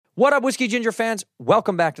What up, Whiskey Ginger fans?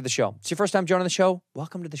 Welcome back to the show. It's your first time joining the show?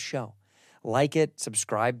 Welcome to the show. Like it,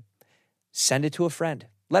 subscribe, send it to a friend.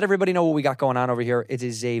 Let everybody know what we got going on over here. It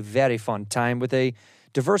is a very fun time with a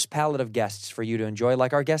diverse palette of guests for you to enjoy,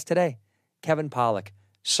 like our guest today, Kevin Pollak.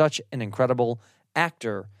 Such an incredible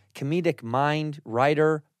actor, comedic mind,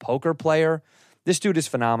 writer, poker player. This dude is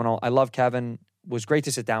phenomenal. I love Kevin. It was great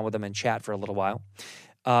to sit down with him and chat for a little while.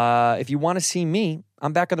 If you want to see me,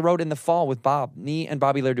 I'm back on the road in the fall with Bob. Me and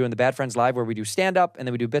Bobby are doing the Bad Friends Live, where we do stand-up and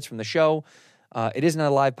then we do bits from the show. It isn't a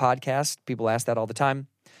live podcast. People ask that all the time.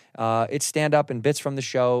 It's stand-up and bits from the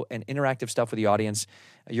show and interactive stuff with the audience.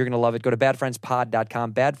 You're going to love it. Go to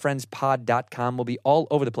badfriendspod.com. Badfriendspod.com will be all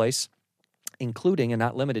over the place, including and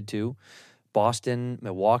not limited to Boston,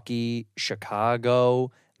 Milwaukee,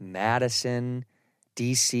 Chicago, Madison,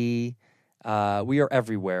 D.C., we are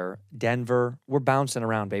everywhere. Denver. We're bouncing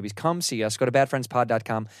around, babies. Come see us. Go to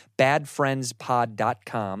badfriendspod.com,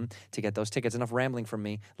 badfriendspod.com to get those tickets. Enough rambling from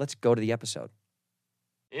me. Let's go to the episode.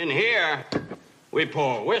 In here, we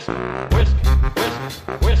pour whiskey, whiskey,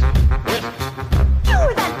 whiskey, whiskey, whiskey. You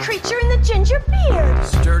were that creature in the ginger beard.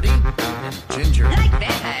 Sturdy and ginger. Like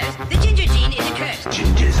vampires, the ginger gene is a curse.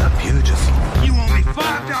 Gingers are beautiful. You owe me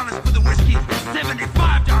 $5 for the whiskey and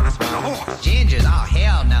 $75 for the horse. Gingers? Oh,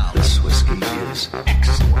 hell no. This whiskey is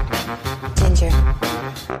excellent. Ginger.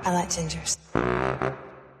 I like gingers.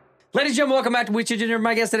 Ladies and gentlemen, welcome back to Whiskey Ginger.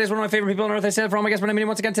 My guest today is one of my favorite people on earth. I said it for all my guests, but I mean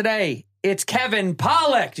once again today. It's Kevin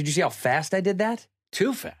Pollak. Did you see how fast I did that?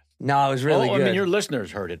 Too fast. No, it was really good. I mean, your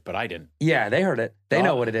listeners heard it, but I didn't. Yeah, they heard it. They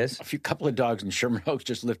know what it is. A couple of dogs in Sherman Oaks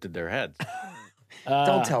just lifted their heads.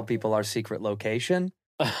 Don't tell people our secret location.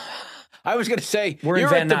 I was going to say, We're in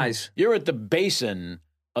Van Nuys. You're at the basin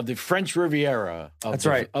of the French Riviera of, That's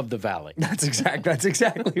right. Of the valley. That's exactly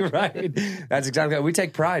right. That's exactly right. We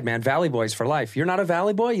take pride, man. Valley boys for life. You're not a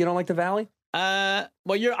Valley boy? You don't like the Valley? Well,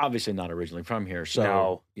 you're obviously not originally from here, so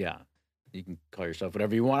No. Yeah, you can call yourself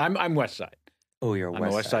whatever you want. I'm West Side. Oh, you're I'm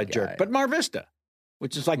a West Side guy. jerk. But Mar Vista,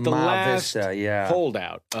 which is like the Mar last Vista, yeah.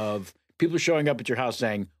 holdout of people showing up at your house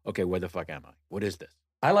saying, okay, where the fuck am I? What is this?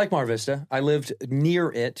 I like Mar Vista. I lived near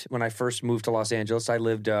it when I first moved to Los Angeles. I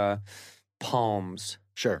lived Palms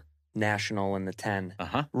Sure. National in the 10.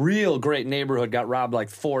 Uh-huh. Real great neighborhood. Got robbed like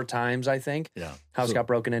 4 times, I think. Yeah. House So- got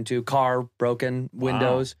broken into. Car broken.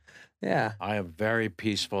 Windows. Yeah. I have very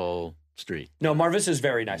peaceful street. No, Mar Vista is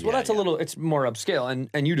very nice. Well, Yeah, that's a little, it's more upscale,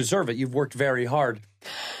 and you deserve it. You've worked very hard.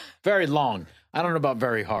 Very long. I don't know about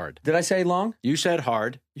very hard. Did I say long? You said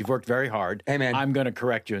hard. You've worked very hard. Hey, man. I'm going to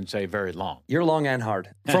correct you and say very long. You're long and hard,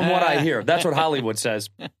 from what I hear. That's what Hollywood says.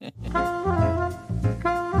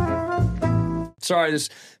 Sorry, this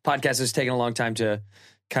podcast has taken a long time to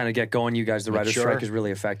kind of get going. You guys, the writer's Sure. strike has really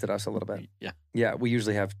affected us a little bit. Yeah. Yeah, we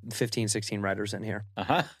usually have 15, 16 writers in here.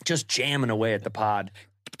 Uh-huh. Just jamming away at the pod.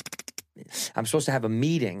 I'm supposed to have a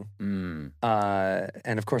meeting. And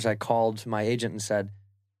of course, I called my agent and said,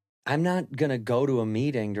 I'm not going to go to a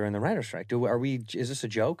meeting during the writer's strike. Is this a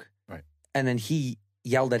joke? Right. And then he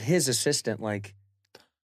yelled at his assistant, like,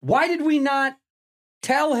 why did we not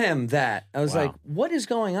tell him that? I was Wow. like, what is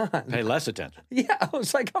going on? Pay less attention. Yeah, I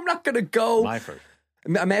was like, I'm not going to go. My first.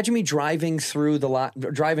 Imagine me driving through the lot,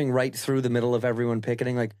 driving right through the middle of everyone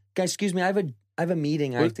picketing. Like, guys, excuse me, I have a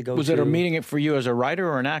meeting I have to go to. Was it a meeting for you as a writer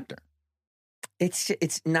or an actor? It's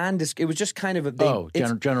nondescript. It was just kind of a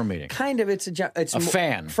General meeting. kind of it's A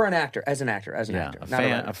fan. for an actor as an actor. Yeah, Not a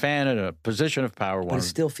writer. a fan at a position of power. But it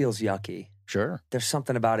still feels yucky. Sure. There's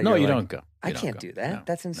something about it. No, you're you like, don't go. I You don't can't go. do that. No,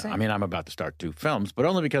 That's no. insane. I mean, I'm about to start 2 films, but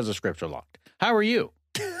only because the scripts are locked. How are you?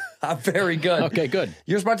 I'm very good. Okay, good.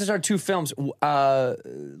 You're about to start 2 films.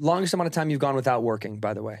 Longest amount of time you've gone without working,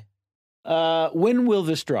 by the way. When will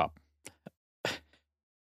this drop?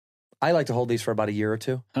 I like to hold these for about a year or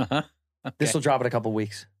 2. Uh-huh. Okay. This will drop in a couple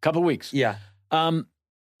weeks. Couple weeks. Yeah.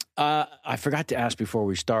 I forgot to ask before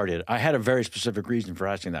we started. I had a very specific reason for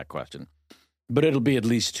asking that question, but it'll be at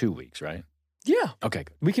least 2 weeks, right? Yeah. Okay,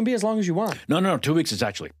 good. We can be as long as you want. No. 2 weeks is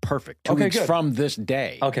actually perfect. 2 Okay, weeks good. from this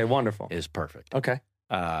day Okay, wonderful. is perfect. Okay.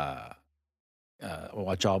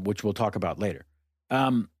 Which we'll talk about later.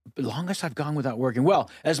 Longest I've gone without working. Well,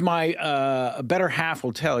 as my better half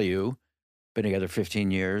will tell you, been together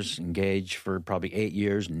 15 years, engaged for probably 8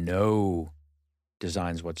 years, no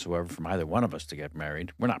designs whatsoever from either one of us to get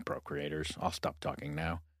married. We're not procreators. I'll stop talking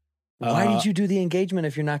now. Why did you do the engagement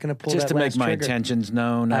if you're not going to pull Just that to make last my trigger? intentions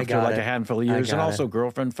known I after got like it. a handful of I years. And got also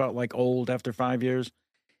girlfriend felt like old after 5 years.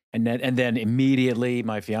 And then immediately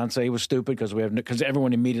my fiance was stupid because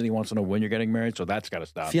everyone immediately wants to know when you're getting married. So that's got to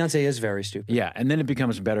stop. Fiance is very stupid. Yeah. And then it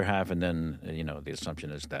becomes better half. And then, the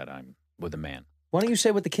assumption is that I'm with a man. Why don't you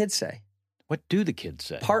say what the kids say? What do the kids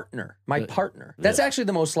say? Partner. My partner. That's actually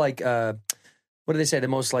the most like, what do they say? The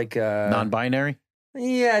most like... non-binary?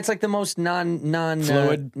 Yeah, it's like the most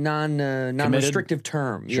Fluid? non-restrictive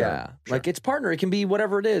term. Sure, Yeah. sure. Like it's partner. It can be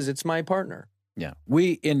whatever it is. It's my partner. Yeah.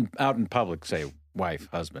 We, out in public, say wife,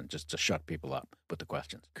 husband, just to shut people up with the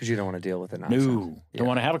questions. Because you don't want to deal with it. Nonsense. No. Don't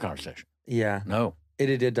want to have a conversation. Yeah. No.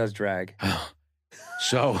 It does drag.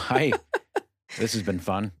 So, this has been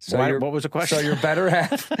fun. So what was the question? So your better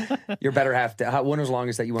half, when was the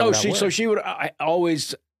longest that you went without work? She would I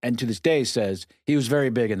always, and to this day, says he was very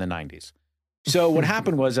big in the 90s. So what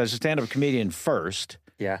happened was, as a stand-up comedian first,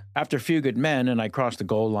 after A Few Good Men, and I crossed the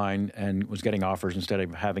goal line and was getting offers instead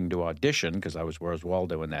of having to audition, because I was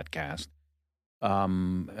Waldo in that cast, the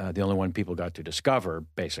only one people got to discover,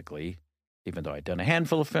 basically, even though I'd done a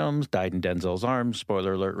handful of films, died in Denzel's arms,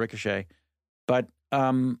 spoiler alert, Ricochet. But,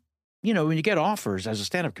 when you get offers as a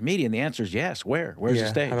stand-up comedian, the answer is yes. Where's the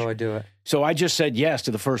stage? How do I do it? So I just said yes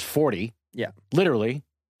to the first 40. Yeah. Literally,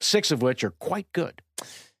 6 of which are quite good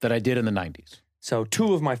that I did in the 90s. So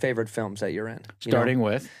 2 of my favorite films that you're in. Starting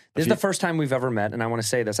with? This is the first time we've ever met, and I want to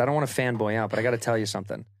say this. I don't want to fanboy out, but I got to tell you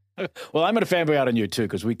something. Well, I'm going to fanboy out on you, too,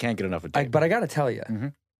 because we can't get enough of it. But I got to tell you, Mm-hmm.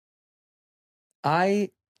 I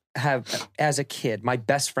have, as a kid, my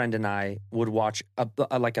best friend and I would watch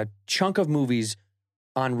like a chunk of movies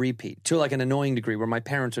on repeat to like an annoying degree where my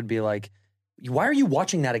parents would be like, why are you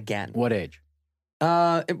watching that again? What age?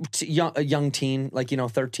 A young teen, like,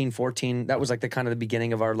 13, 14. That was like the kind of the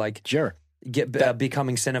beginning of our like Sure.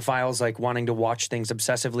 Becoming cinephiles, like wanting to watch things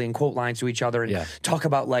obsessively and quote lines to each other and talk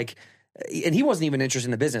about like, and he wasn't even interested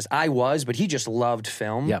in the business. I was, but he just loved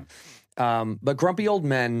film. Yeah. But Grumpy Old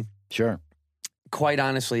Men, Sure. quite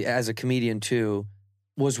honestly, as a comedian too,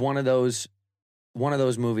 was one of those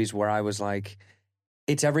movies where I was like,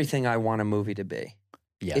 it's everything I want a movie to be.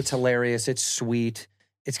 Yes. It's hilarious. It's sweet.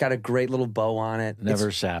 It's got a great little bow on it.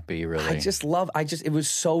 Never sappy, really. It was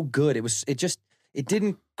so good. It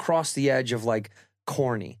didn't cross the edge of like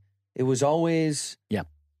corny. It was always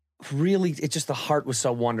really, the heart was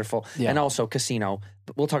so wonderful. Yeah. And also Casino.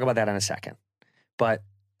 But we'll talk about that in a second. But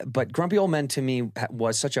Grumpy Old Men to me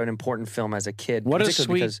was such an important film as a kid. What a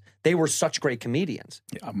particularly sweet... because they were such great comedians.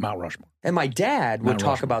 Mount Rushmore. And my dad would Mount talk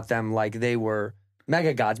Rushmore. about them like they were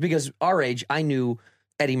mega gods because our age, I knew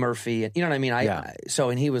Eddie Murphy and you know what I mean?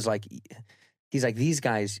 And he was like, he's like, these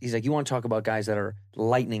guys, he's like, you want to talk about guys that are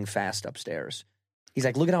lightning fast upstairs. He's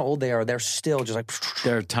like, look at how old they are. They're still just like...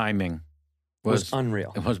 Their timing was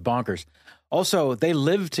unreal. It was bonkers. Also, they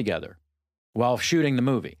lived together while shooting the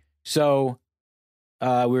movie. So we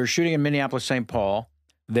were shooting in Minneapolis, St. Paul.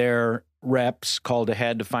 Their reps called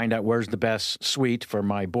ahead to find out where's the best suite for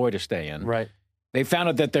my boy to stay in. Right. They found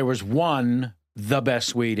out that there was the best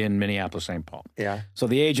suite in Minneapolis, St. Paul. Yeah. So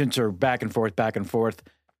the agents are back and forth.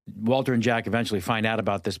 Walter and Jack eventually find out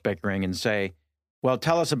about this bickering and say, well,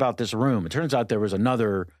 tell us about this room. It turns out there was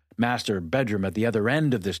another master bedroom at the other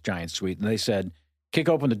end of this giant suite. And they said, kick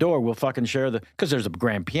open the door. We'll fucking share because there's a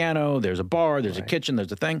grand piano, there's a bar, there's a kitchen,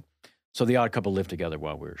 there's a thing. So the odd couple lived together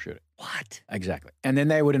while we were shooting. What? Exactly. And then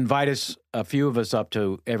they would invite us, a few of us up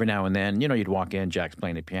to every now and then. You'd walk in, Jack's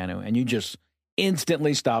playing the piano, and you just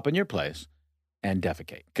instantly stop in your place and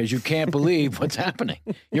defecate because you can't believe what's happening.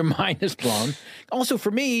 Your mind is blown. Also,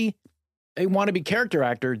 for me, a wannabe character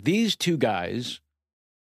actor, these two guys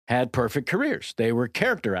had perfect careers. They were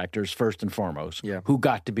character actors first and foremost who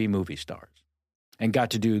got to be movie stars and got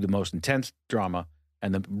to do the most intense drama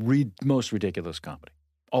and the most ridiculous comedy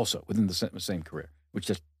also within the same career, which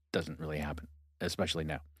just doesn't really happen, especially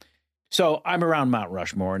now. So I'm around Mount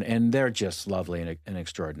Rushmore, and they're just lovely and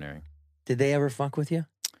extraordinary. Did they ever fuck with you?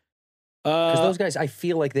 Because those guys, I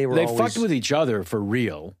feel like they always... fucked with each other for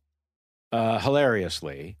real,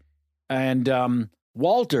 hilariously. And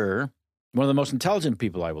Walter, one of the most intelligent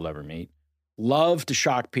people I will ever meet, loved to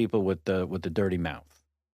shock people with the dirty mouth.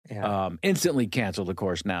 Yeah. Instantly canceled, of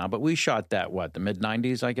course, now. But we shot that, the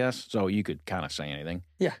mid-'90s, I guess? So you could kind of say anything.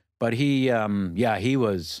 Yeah. But he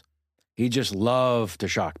just loved to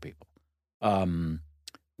shock people.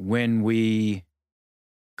 When we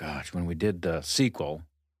did the sequel...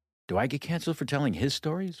 Do I get canceled for telling his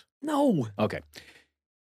stories? No. Okay.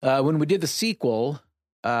 When we did the sequel,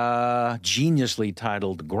 geniusly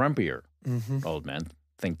titled Grumpier Old Men,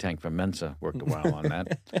 think tank from Mensa worked a while on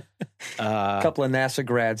that. A couple of NASA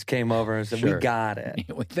grads came over and said, Sure. we got it.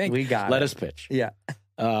 we got it. Let us pitch. Yeah.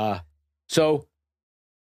 So,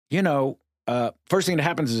 first thing that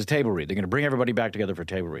happens is a table read. They're going to bring everybody back together for a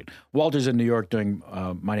table read. Walter's in New York doing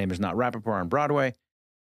My Name Is Not Rappaport on Broadway.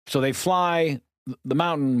 So they fly... The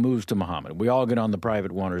mountain moves to Muhammad. We all get on the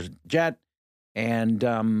private Warner's jet, and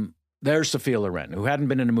there's Sophia Loren, who hadn't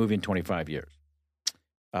been in a movie in 25 years.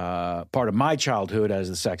 Part of my childhood as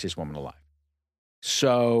the sexiest woman alive.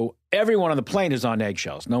 So everyone on the plane is on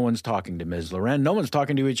eggshells. No one's talking to Ms. Loren. No one's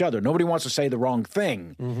talking to each other. Nobody wants to say the wrong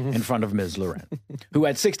thing in front of Ms. Loren, who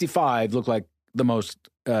at 65 looked like the most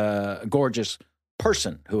gorgeous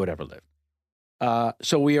person who had ever lived.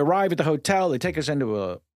 So we arrive at the hotel. They take us into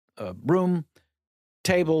a room,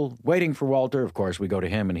 table, waiting for Walter. Of course, we go to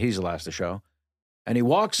him, and he's the last to show. And he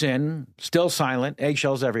walks in, still silent,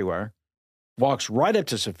 eggshells everywhere, walks right up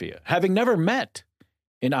to Sophia, having never met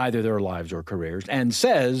in either their lives or careers, and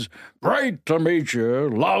says, "Great to meet you,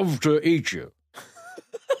 love to eat you."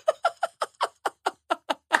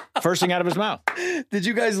 First thing out of his mouth. Did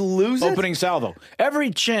you guys lose Opening salvo.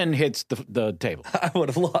 Every chin hits the table. I would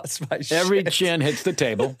have lost my shit. Every chin hits the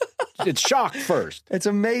table. It's shocked first. It's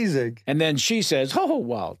amazing. And then she says, "Oh,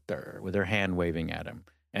 Walter," with her hand waving at him.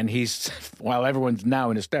 And he's, while everyone's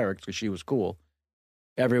now in hysterics because she was cool,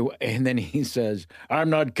 and then he says, "I'm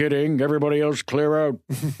not kidding. Everybody else clear out."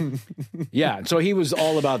 Yeah. So he was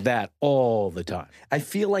all about that all the time. I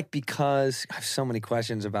feel like because I have so many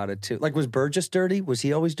questions about it too. Like, was Burgess dirty? Was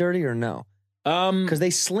he always dirty or no? Because they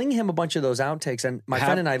sling him a bunch of those outtakes, and my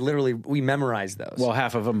friend and I we memorized those. Well,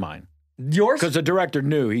 half of them mine. Yours? Because the director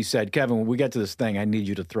knew. He said, "Kevin, when we get to this thing, I need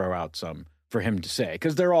you to throw out some for him to say."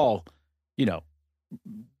 Because they're all,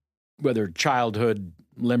 whether childhood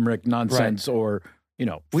limerick nonsense or,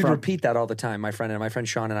 we'd repeat that all the time. My friend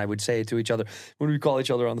Sean and I would say it to each other when we call each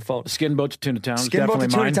other on the phone. Skinboat to Tuna Town. Skinboat to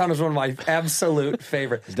Tuna Town is one of my absolute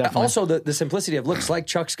favorite. Also, the simplicity of looks like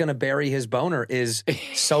Chuck's going to bury his boner is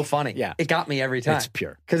so funny. Yeah. It got me every time. It's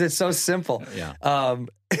pure. Because it's so simple. Yeah.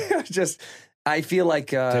 I feel like...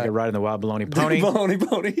 Take a ride in the Wild Baloney Pony. Baloney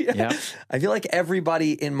Pony, yeah. Yep. I feel like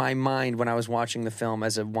everybody in my mind when I was watching the film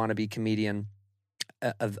as a wannabe comedian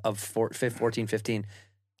of 14, 15,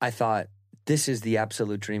 I thought, this is the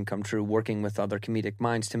absolute dream come true, working with other comedic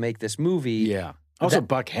minds to make this movie. Yeah. Also,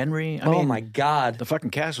 Buck Henry. I mean, my God. The fucking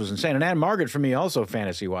cast was insane. And Anne Margaret for me also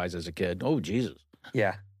fantasy-wise as a kid. Oh, Jesus.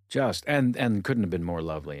 Yeah. Just, and couldn't have been more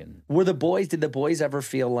lovely. And did the boys ever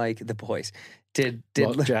feel like the boys? Did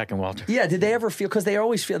Jack and Walter. Yeah, did they ever feel, because they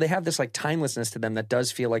always feel, they have this like timelessness to them that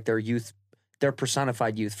does feel like they're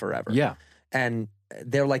personified youth forever. Yeah. And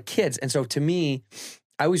they're like kids. And so to me,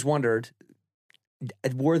 I always wondered,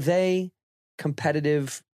 were they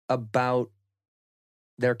competitive about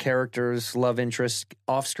their characters' love interests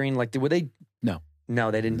off screen? Like, were they? No,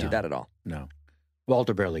 they didn't do that at all. No.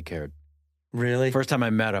 Walter barely cared. Really? First time I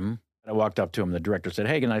met him, I walked up to him. The director said,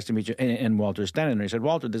 "Hey, nice to meet you." And Walter's standing there. He said,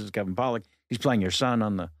 "Walter, this is Kevin Pollak. He's playing your son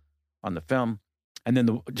on the film." And then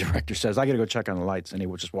the director says, "I got to go check on the lights." And he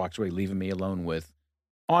just walks away, leaving me alone with,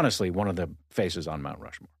 honestly, one of the faces on Mount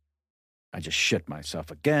Rushmore. I just shit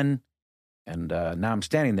myself again. And now I'm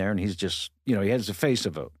standing there, and he's just, he has the face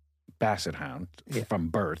of a basset hound from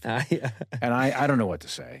birth. Yeah. And I don't know what to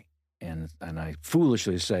say. And I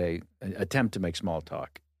foolishly say, attempt to make small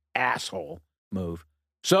talk. Asshole move.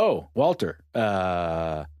 "So, Walter,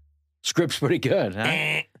 script's pretty good,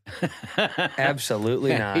 huh?"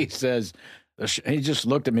 Absolutely not. He says, he just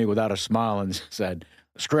looked at me without a smile and said,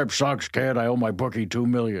 "The script sucks, kid. I owe my bookie $2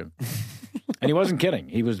 million." And he wasn't kidding.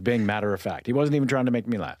 He was being matter of fact. He wasn't even trying to make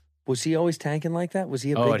me laugh. Was he always tanking like that? Was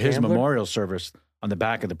he a big at his gambler? memorial service on the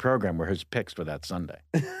back of the program were his picks for that Sunday.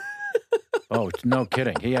 Oh, no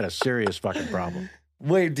kidding. He had a serious fucking problem.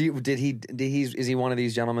 Wait, is he one of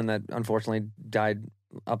these gentlemen that unfortunately died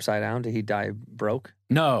upside down? Did he die broke?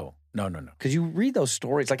 No. Because you read those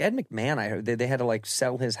stories, like Ed McMahon, I heard they had to like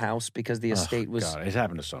sell his house because the estate was. God, it's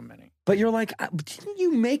happened to so many. But you're like, didn't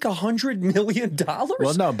you make $100 million?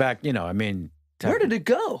 Well, no, back, where did it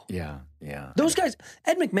go? Yeah. Those guys,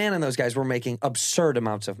 Ed McMahon and those guys were making absurd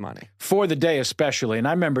amounts of money. For the day especially. And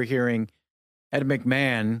I remember hearing Ed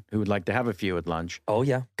McMahon, who would like to have a few at lunch. Oh,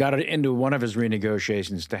 yeah. Got it into one of his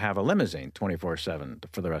renegotiations to have a limousine 24/7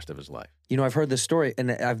 for the rest of his life. I've heard this story, and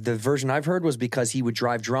the version I've heard was because he would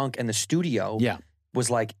drive drunk, and the studio was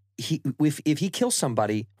like, if he kills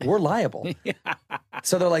somebody, we're liable.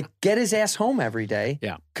 So they're like, get his ass home every day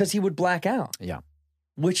because he would black out. Yeah.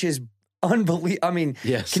 Which is unbelievable. I mean,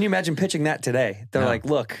 yes. Can you imagine pitching that today? They're like,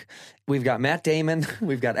 look, we've got Matt Damon,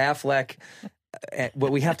 we've got Affleck,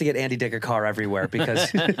 but we have to get Andy Dick a car everywhere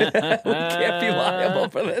because we can't be liable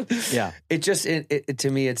for this. Yeah. It just, to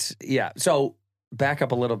me, it's, So back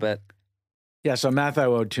up a little bit. Yeah, so Matthew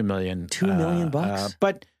owed $2 million. $2 million bucks?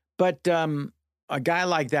 But a guy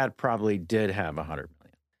like that probably did have $100 million.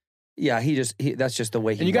 Yeah, that's just the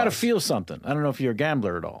way he And you got to was. feel something. I don't know if you're a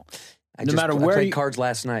gambler at all. I played cards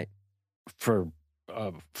last night. For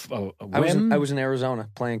a I whim? was in Arizona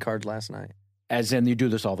playing cards last night. As in, you do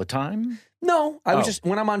this all the time? No, I was Oh. just,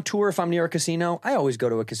 when I'm on tour, if I'm near a casino, I always go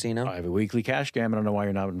to a casino. I have a weekly cash game. I don't know why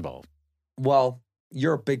you're not involved. Well,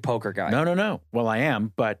 you're a big poker guy. No. Well, I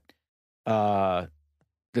am, but that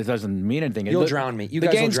doesn't mean anything. You'll drown me. You the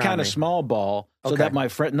guys will game's drown kind of me. small ball, so Okay. that my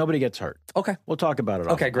friend, nobody gets hurt. Okay. We'll talk about it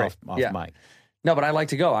Okay, great. off Yeah. mic. No, but I like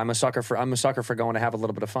to go. I'm a sucker for going to have a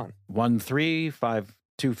little bit of fun. 1-3,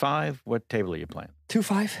 5-2-5. What table are you playing?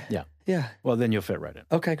 2-5? Yeah. Yeah. Well, then you'll fit right in.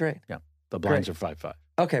 Okay, great. Yeah. The blinds Great. are 5-5.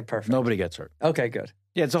 Okay, perfect. Nobody gets hurt. Okay, good.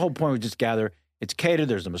 Yeah, it's the whole point. We just gather. It's catered.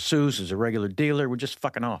 There's a masseuse. There's a regular dealer. We're just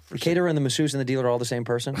fucking off. The caterer and the masseuse and the dealer are all the same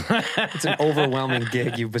person? It's an overwhelming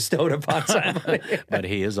gig you've bestowed upon somebody. But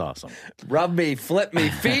he is awesome. Rub me, flip me,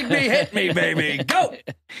 feed me, hit me, baby. Go!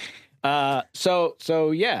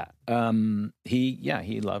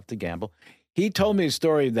 He loved to gamble. He told me a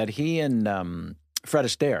story that he and Fred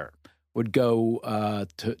Astaire would go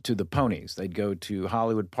to the ponies. They'd go to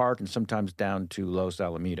Hollywood Park and sometimes down to Los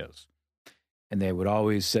Alamitos. And they would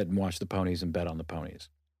always sit and watch the ponies and bet on the ponies.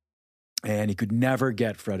 And he could never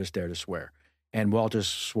get Fred Astaire to swear. And Walter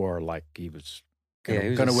swore like he was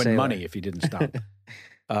going to win money if he didn't stop.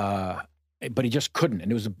 But he just couldn't.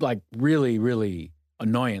 And it was like really, really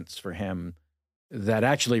annoyance for him that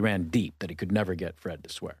actually ran deep, that he could never get Fred to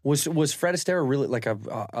swear. Was Fred Astaire really like a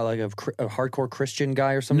hardcore Christian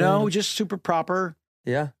guy or something? No, just super proper.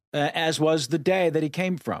 Yeah. As was the day that he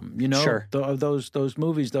came from. You know, Sure. Those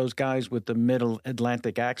movies, those guys with the middle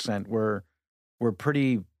Atlantic accent were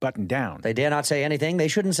pretty buttoned down. They dare not say anything they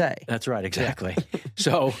shouldn't say. That's right, exactly.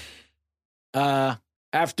 So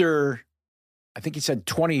after, I think he said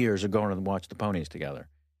 20 years of going to watch the ponies together,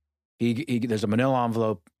 he there's a manila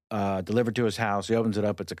envelope delivered to his house. He opens it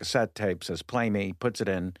up. It's a cassette tape, says, "Play me," puts it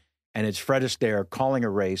in, and it's Fred Astaire calling a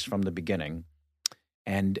race from the beginning.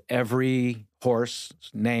 And every horse's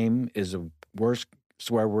name is a worse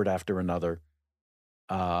swear word after another.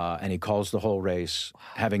 And he calls the whole race,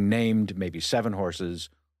 having named maybe 7 horses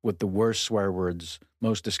with the worst swear words,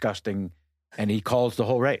 most disgusting. And he calls the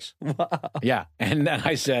whole race. Wow. Yeah. And then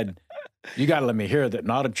I said, "You got to let me hear that.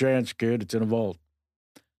 Not a chance, kid. It's in a vault."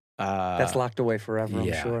 That's locked away forever,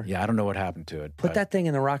 yeah, I'm sure. Yeah, I don't know what happened to it. Put but that thing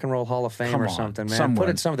in the Rock and Roll Hall of Fame Come or on, something, man. somewhere.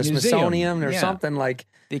 Put it some of the Museum. Smithsonian or Yeah. something like.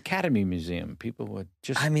 the Academy Museum, people would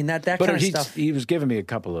just. I mean that but kind of stuff. He was giving me a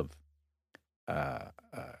couple of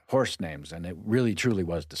horse names, and it really, truly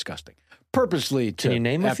was disgusting. Purposely to Can you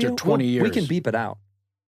name after a few? 20 years, We can beep it out.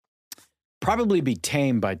 probably be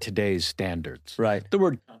tamed by today's standards. Right. The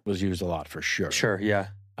word was used a lot for sure. Sure. Yeah.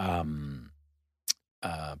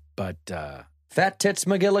 But Fat tits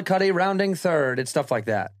McGillicuddy rounding third. It's stuff like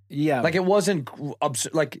that. yeah, Like it wasn't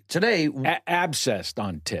like today. abscessed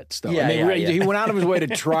on tits, though. Yeah, I mean, yeah. he went out of his way to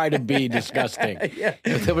try to be disgusting. Yeah.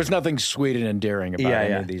 There was nothing sweet and endearing about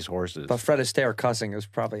any of these horses. But Fred Astaire cussing is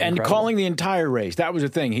probably And incredible. calling the entire race, that was the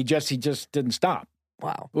thing. He just didn't stop.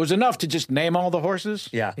 Wow. It was enough to just name all the horses.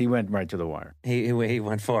 Yeah. He went right to the wire. He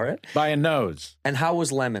went for it. By a nose. And how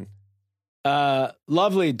was Lemon?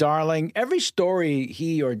 Lovely, darling. Every story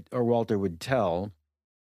he or Walter would tell,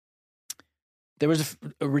 there was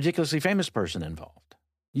a ridiculously famous person involved.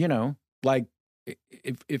 You know, like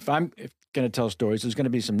if I'm going to tell stories, there's going to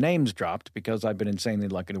be some names dropped because I've been insanely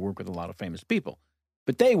lucky to work with a lot of famous people.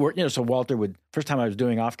 But they were, so Walter would, first time I was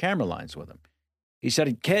doing off-camera lines with him, he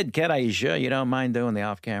said, kid, are you sure you don't mind doing the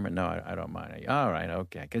off-camera? No, I don't mind. All right,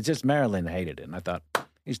 okay. Because just Marilyn hated it. And I thought,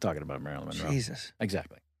 he's talking about Marilyn Monroe. Jesus.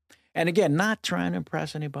 Exactly. And again, not trying to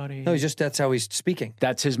impress anybody. No, that's how he's speaking.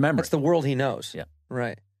 That's his memory. That's the world he knows. Yeah.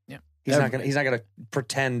 Right. Yeah. He's not gonna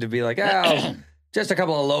pretend to be like, oh, just a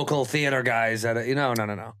couple of local theater guys that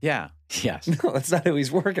no. Yeah. Yes. No, that's not who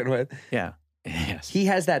he's working with. Yeah. Yes. He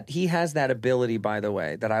has that ability, by the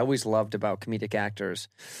way, that I always loved about comedic actors.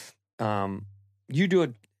 You do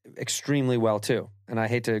it extremely well too. And I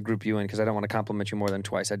hate to group you in because I don't want to compliment you more than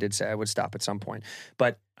twice. I did say I would stop at some point.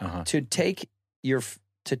 But to take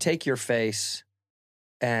your face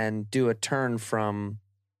and do a turn from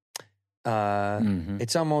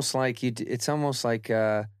it's almost like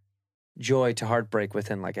joy to heartbreak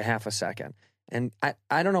within like a half a second. And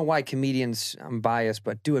I don't know why comedians, I'm biased,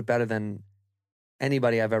 but do it better than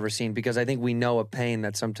anybody I've ever seen because I think we know a pain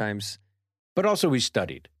that sometimes. But also we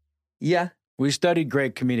studied. Yeah. We studied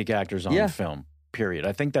great comedic actors on Yeah. film, period.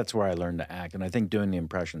 I think that's where I learned to act. And I think doing the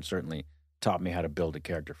impression certainly taught me how to build a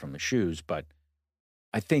character from the shoes. But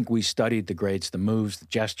I think we studied the greats, the moves, the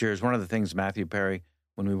gestures. One of the things Matthew Perry,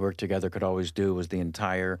 when we worked together, could always do was the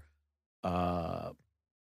entire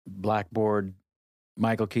blackboard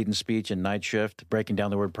Michael Keaton speech in Night Shift, breaking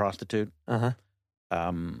down the word prostitute.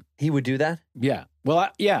 He would do that? Yeah.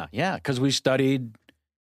 Well, yeah, because we studied.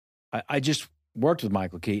 I just worked with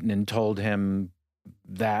Michael Keaton and told him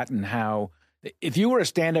that and how if you were a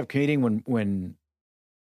stand-up comedian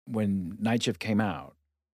when Night Shift came out,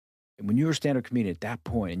 when you were a stand-up comedian at that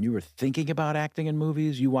point and you were thinking about acting in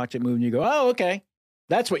movies, you watch that movie and you go, oh, okay,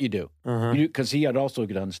 that's what you do. Because he had also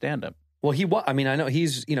done stand-up. Well, I mean, I know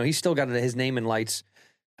he's still got his name in lights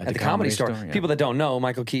at the Comedy Store. Yeah. People that don't know,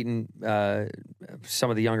 Michael Keaton, some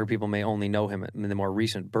of the younger people may only know him in the more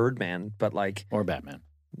recent Birdman, but or Batman.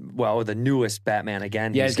 Well, the newest Batman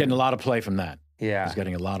again. Yeah, he's getting a lot of play from that. Yeah. He's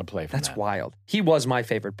getting a lot of play from that. That's wild. He was my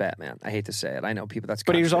favorite Batman. I hate to say it. I know people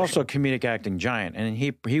but he was also a comedic acting giant, and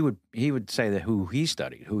he would say that who he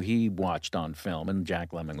studied, who he watched on film, and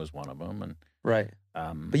Jack Lemmon was one of them. And right.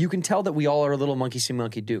 But you can tell that we all are a little monkey see,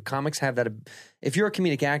 monkey do. Comics have that. If you're a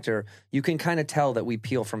comedic actor, you can kind of tell that we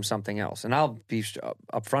peel from something else. And I'll be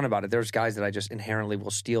upfront about it. There's guys that I just inherently will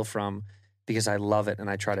steal from because I love it and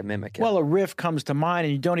I try to mimic it. Well, a riff comes to mind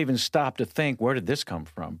and you don't even stop to think, where did this come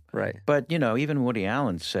from? Right. But, even Woody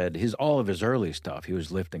Allen said all of his early stuff, he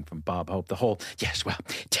was lifting from Bob Hope. The whole,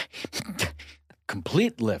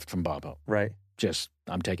 complete lift from Bob Hope. Right. Just,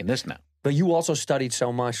 I'm taking this now. But you also studied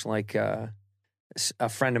so much, like a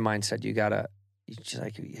friend of mine said,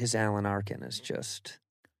 his Alan Arkin is just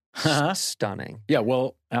stunning. Yeah,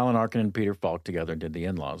 well, Alan Arkin and Peter Falk together did The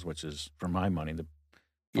In-Laws, which is, for my money, the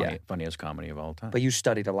funniest comedy of all time. But you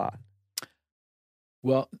studied a lot.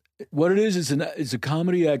 Well, what it is, it's a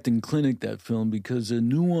comedy acting clinic, that film, because the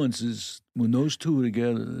nuances, when those two are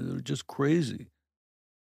together, they're just crazy.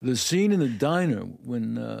 The scene in the diner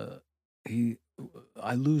when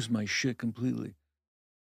I lose my shit completely.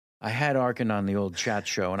 I had Arkin on the old chat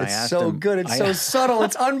show, and I asked him. It's so good. It's so subtle.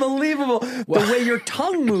 It's unbelievable. The way your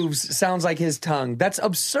tongue moves sounds like his tongue. That's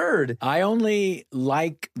absurd. I only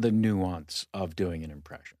like the nuance of doing an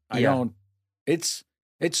impression.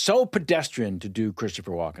 It's so pedestrian to do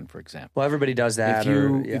Christopher Walken, for example. Well, everybody does that.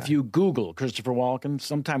 If you Google Christopher Walken,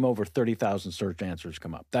 sometime over 30,000 search answers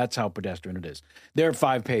come up. That's how pedestrian it is. There are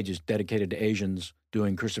 5 pages dedicated to Asians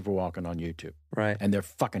doing Christopher Walken on YouTube. Right. And they're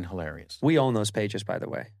fucking hilarious. We own those pages, by the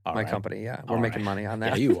way. My company, yeah. We're making money on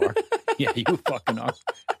that. Yeah, you are. Yeah, you fucking are.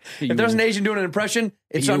 If there's an Asian doing an impression,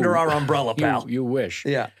 it's under our umbrella, pal. You wish.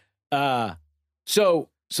 Yeah. Yeah.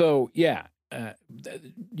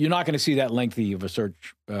 You're not going to see that lengthy of a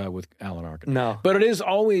search with Alan Arkin. No. But it is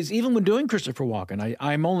always, even when doing Christopher Walken,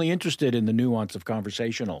 I'm only interested in the nuance of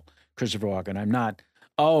conversational Christopher Walken. I'm not,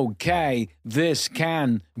 okay, this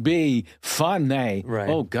can be funny. Right.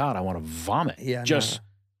 Oh, God, I want to vomit. Yeah,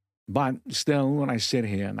 But still, when I sit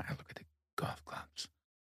here and I look at the golf clubs,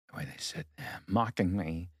 the way they sit there mocking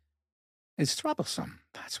me, it's troublesome.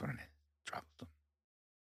 That's what it is, troublesome.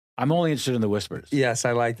 I'm only interested in the whispers. Yes,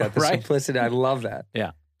 I like that. The simplicity, I love that.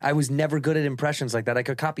 Yeah. I was never good at impressions like that. I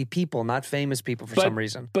could copy people, not famous people for some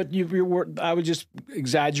reason. But I was just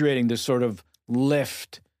exaggerating the sort of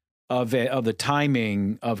lift of the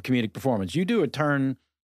timing of comedic performance. You do a turn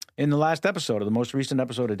in the last episode, of the most recent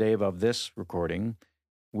episode of Dave of this recording,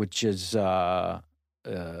 which is, what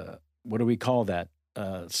do we call that?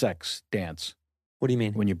 Sex dance. What do you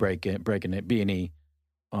mean? When you breaking it, B&E.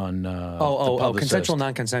 On consensual,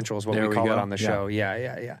 non-consensual is what we call it on the show.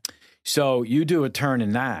 Yeah. So you do a turn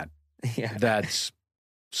in that. Yeah. That's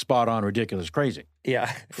spot on, ridiculous, crazy. Yeah.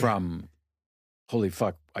 From holy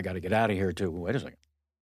fuck, I got to get out of here to wait a second.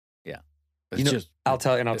 Yeah. I'll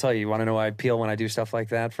tell you. You want to know why I peel when I do stuff like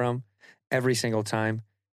that from? Every single time.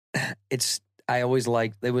 I always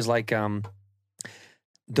liked, it was like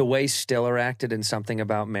the way Stiller acted in Something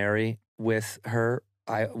About Mary with her.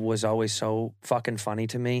 Was always so fucking funny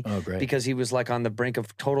to me. Oh, great. Because he was like on the brink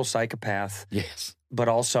of total psychopath. Yes. But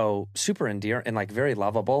also super endearing and like very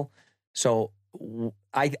lovable. So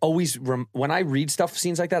I always, when I read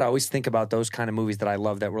scenes like that, I always think about those kind of movies that I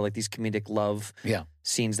love that were like these comedic love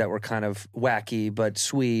scenes that were kind of wacky, but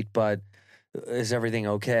sweet, but is everything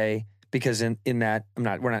okay? Because in that,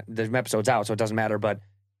 the episode's out, so it doesn't matter. But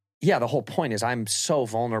yeah, the whole point is I'm so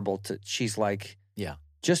vulnerable to, she's like,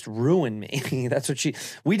 just ruin me. That's what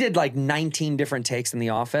we did like 19 different takes in the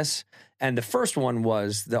office. And the first one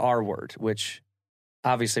was the R word, which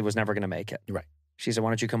obviously was never going to make it. Right. She said,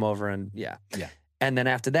 why don't you come over and Yeah. And then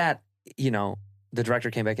after that, the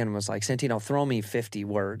director came back in and was like, Santino, throw me 50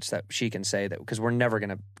 words that she can say that, because we're never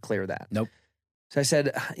going to clear that. Nope. So I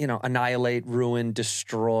said, annihilate, ruin,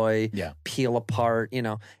 destroy, peel apart,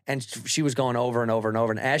 and she was going over and over and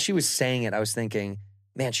over. And as she was saying it, I was thinking,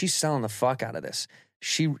 man, she's selling the fuck out of this.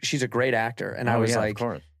 She's a great actor. And I was like,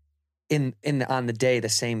 on the day, the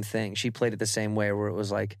same thing. She played it the same way, where it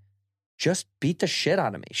was like, just beat the shit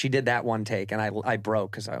out of me. She did that one take, and I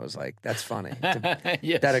broke because I was like, that's funny.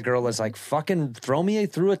 Yes. That a girl is like, fucking throw me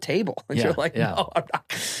through a table. And Yeah, you're like, yeah. no, I'm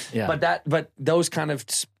not. Yeah. But those kind of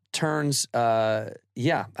turns, I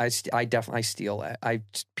definitely steal it. I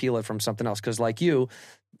peel it from something else. Because like you,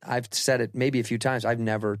 I've said it maybe a few times, I've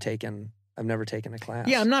never taken a class.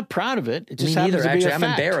 Yeah, I'm not proud of it. It just Me happens neither, to be actually. a I'm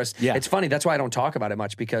fact. embarrassed. Yeah. It's funny. That's why I don't talk about it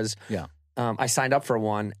much because Yeah. I signed up for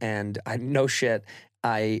one and no shit.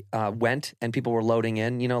 I went and people were loading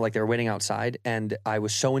in, like they were waiting outside. And I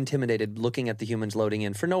was so intimidated looking at the humans loading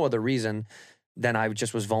in for no other reason than I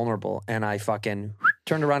just was vulnerable. And I fucking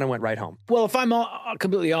turned around and went right home. Well, if I'm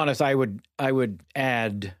completely honest, I would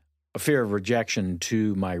add a fear of rejection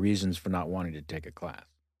to my reasons for not wanting to take a class.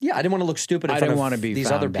 Yeah, I didn't want to look stupid in I front didn't of want to be these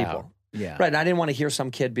found other out. people. Yeah. Right, and I didn't want to hear some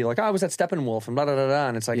kid be like, oh, I was at Steppenwolf and blah, blah, blah, blah.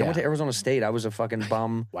 And it's like, I went Yeah. to Arizona State. I was a fucking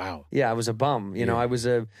bum. Wow. Yeah, I was a bum. Yeah. I was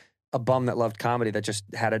a bum that loved comedy that just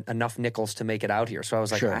had enough nickels to make it out here. So I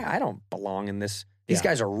was like, Sure. I don't belong in this. These Yeah.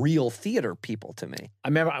 guys are real theater people to me. I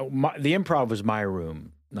remember the Improv was my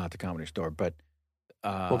room, not the Comedy Store, but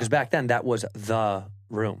Well, because back then that was the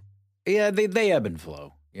room. yeah, they ebb and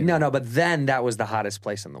flow. No, but then that was the hottest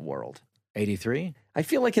place in the world. 83? I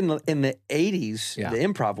feel like in the 80s, Yeah. the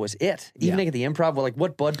Improv was it. Evening Yeah. at the Improv, like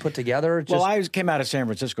what Bud put together. Just, Well, I came out of San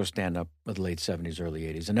Francisco stand-up in the late 70s, early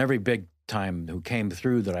 80s, and every big time who came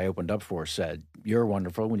through that I opened up for said, you're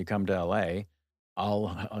wonderful. When you come to L.A., I'll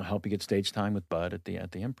help you get stage time with Bud at the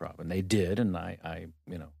Improv. And they did, and I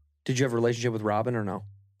Did you have a relationship with Robin or no?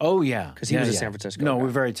 Oh, yeah. Because he was a San Francisco No, guy. we're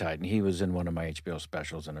very tight, and he was in one of my HBO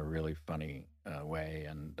specials in a really funny way,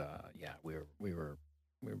 and we were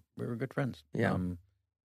good friends. Yeah.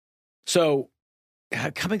 So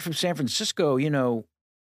coming from San Francisco,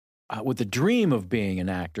 with the dream of being an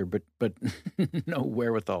actor, but no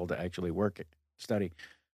wherewithal to actually study.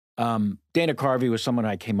 Dana Carvey was someone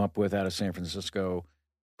I came up with out of San Francisco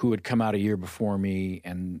who had come out a year before me.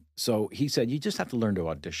 And so he said, you just have to learn to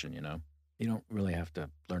audition, You don't really have to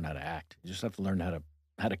learn how to act. You just have to learn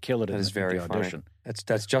how to kill it That in is the very audition. funny.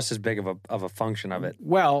 That's just as big of a function of it.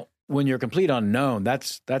 Well, when you're a complete unknown,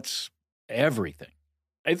 that's everything.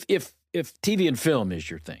 If TV and film is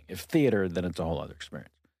your thing, if theater, then it's a whole other experience.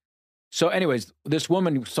 So anyways, this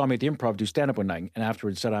woman saw me at the Improv do stand-up one night and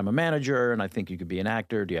afterwards said, I'm a manager and I think you could be an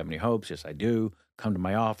actor. Do you have any hopes? Yes, I do. Come to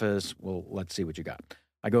my office. Well, let's see what you got.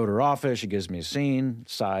 I go to her office. She gives me a scene,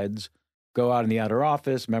 sides, go out in the outer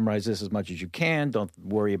office, memorize this as much as you can. Don't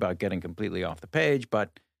worry about getting completely off the page,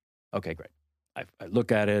 but okay, great. I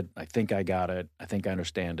look at it. I think I got it. I think I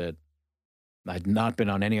understand it. I'd not been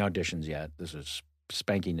on any auditions yet. This is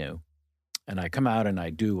spanky new. And I come out and I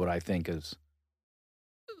do what I think is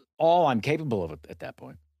all I'm capable of at that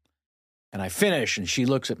point. And I finish and she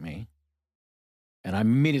looks at me and I'm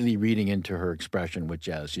immediately reading into her expression, which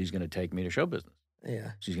is she's going to take me to show business.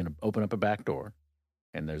 Yeah. She's going to open up a back door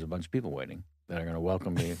and there's a bunch of people waiting that are going to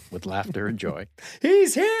welcome me with laughter and joy.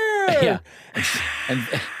 He's here. Yeah.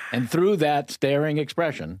 And through that staring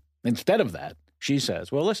expression, instead of that, she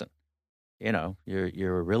says, well, listen,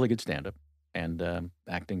 you're a really good stand-up and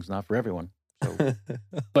acting's not for everyone. So,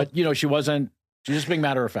 but, she's just being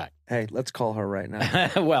matter of fact. Hey, let's call her right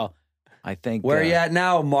now. Well, I think. Where are you at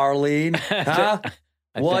now, Marlene? Huh?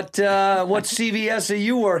 What CVS are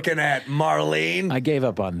you working at, Marlene? I gave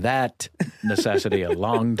up on that necessity a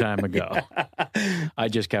long time ago. I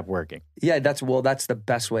just kept working. Yeah, that's the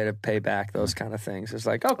best way to pay back those kind of things. It's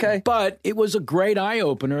like, okay. But it was a great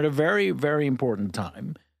eye-opener at a very, very important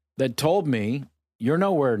time that told me, you're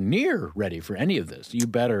nowhere near ready for any of this. You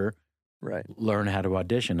better learn how to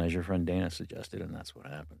audition, as your friend Dana suggested, and that's what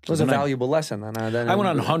happened. It was a valuable lesson. Then I went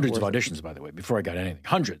on hundreds of auditions, by the way, before I got anything.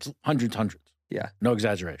 Hundreds. Yeah. No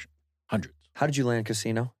exaggeration. Hundreds. How did you land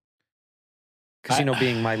Casino? Casino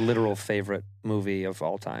being my literal favorite movie of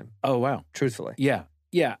all time. Oh, wow. Truthfully. Yeah.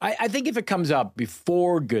 Yeah. I think if it comes up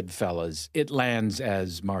before Goodfellas, it lands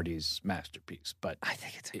as Marty's masterpiece. But I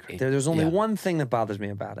think it's there's only one thing that bothers me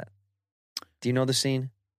about it. Do you know the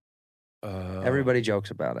scene? Everybody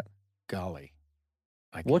jokes about it. Golly.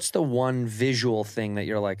 What's the one visual thing that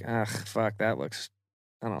you're like, ugh, fuck, I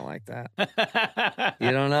don't like that.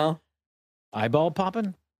 You don't know? Eyeball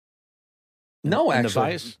popping? No, in actually. The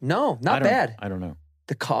Vice? No, not bad. I don't know.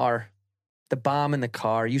 The car. The bomb in the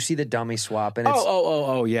car. You see the dummy swap. And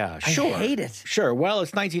it's, yeah. Sure. I hate it. Sure. Well,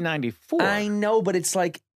 it's 1994. I know, but it's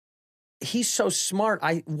like, he's so smart.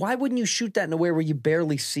 Why wouldn't you shoot that in a way where you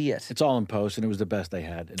barely see it? It's all in post, and it was the best they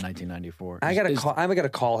had in 1994. I'm gonna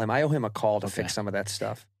call him. I owe him a call to fix some of that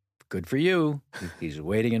stuff. Good for you. He's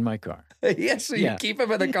waiting in my car. Yeah, so you keep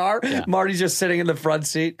him in the car. Yeah. Marty's just sitting in the front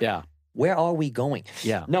seat. Yeah. where are we going?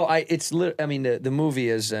 Yeah. No, I mean, the movie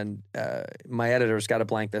is, and my editor's got to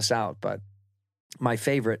blank this out, but my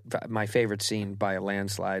favorite scene by a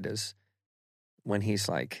landslide is when he's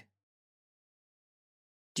like,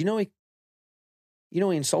 do you know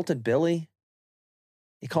he insulted Billy?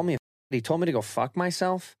 He called me he told me to go fuck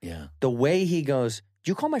myself. Yeah. The way he goes,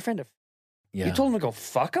 do you call my friend a Yeah. You told him to go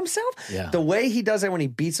fuck himself? Yeah. The way he does it when he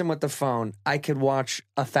beats him with the phone, I could watch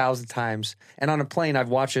 1,000 times. And on a plane, I've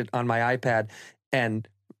watched it on my iPad and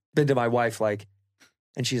been to my wife like,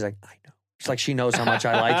 and she's like, I know. She's like, she knows how much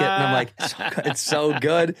I like it. And I'm like, it's so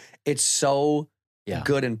good. It's so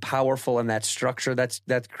good and powerful in that structure that's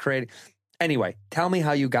created. Anyway, tell me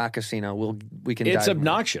how you got Casino. We can It's dive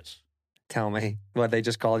obnoxious. Tell me what they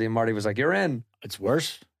just called you. Marty was like, you're in. It's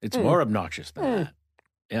worse. It's more obnoxious than that.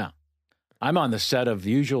 Yeah. I'm on the set of The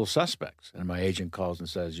Usual Suspects, and my agent calls and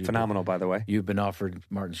says, phenomenal, by the way. You've been offered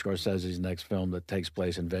Martin Scorsese's next film that takes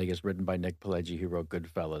place in Vegas, written by Nick Pileggi, who wrote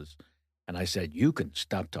Goodfellas. And I said, you can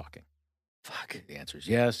stop talking. Fuck. The answer is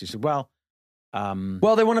yes. He said, well, they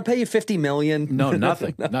want to pay you $50 million. No,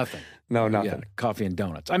 nothing. Nothing. No, nothing. Yeah, coffee and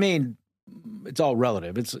donuts. I mean, it's all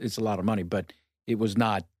relative. It's a lot of money, but it was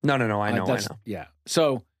not. No. I know. Yeah.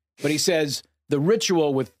 So, but he says the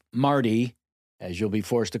ritual with Marty, as you'll be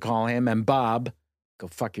forced to call him, and Bob, go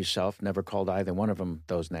fuck yourself. Never called either one of them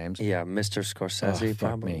those names. Yeah, Mr. Scorsese,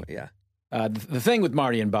 probably. Me. Yeah. The thing with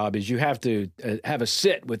Marty and Bob is you have to have a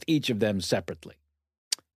sit with each of them separately.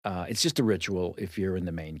 It's just a ritual if you're in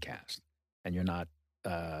the main cast and you're not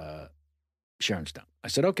Sharon Stone. I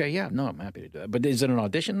said, okay, yeah, no, I'm happy to do that. But is it an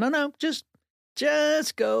audition? No, just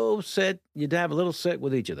go sit. You'd have a little sit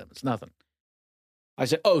with each of them. It's nothing. I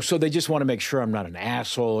said, oh, so they just want to make sure I'm not an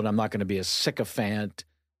asshole and I'm not going to be a sycophant.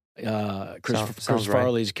 Chris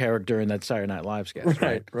Farley's character in that Saturday Night Live sketch.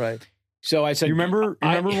 Right. So I said, you remember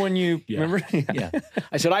when you remember? Yeah.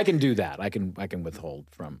 I said, I can do that. I can withhold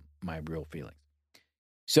from my real feelings.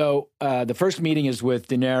 So the first meeting is with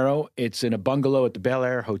De Niro. It's in a bungalow at the Bel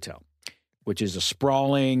Air Hotel, which is a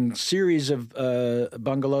sprawling series of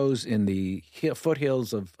bungalows in the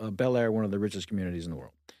foothills of Bel Air, one of the richest communities in the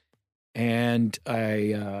world. And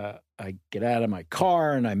I get out of my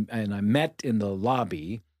car and I met in the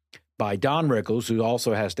lobby by Don Rickles, who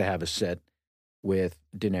also has to have a sit with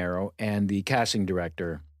De Niro, and the casting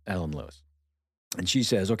director, Ellen Lewis. And she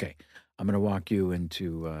says, okay, I'm going to walk you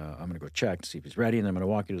into, I'm going to go check to see if he's ready, and I'm going to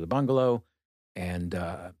walk you to the bungalow, and,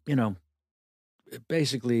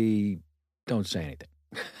 basically don't say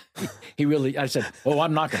anything. He really, I said, oh,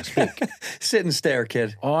 I'm not going to speak. Sit and stare,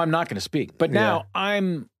 kid. Oh, I'm not going to speak. But now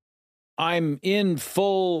I'm in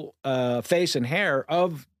full face and hair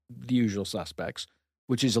of The Usual Suspects,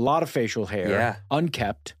 which is a lot of facial hair,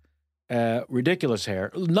 unkept, ridiculous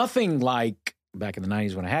hair. Nothing like back in the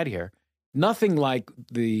 90s when I had hair. Nothing like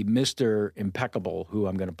the Mr. Impeccable who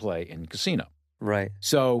I'm going to play in Casino. Right.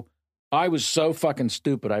 So I was so fucking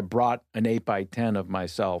stupid. I brought an 8x10 of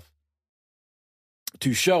myself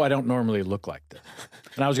to show I don't normally look like this.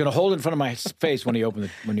 And I was going to hold it in front of my face when he opened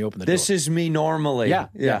the door. This is me normally.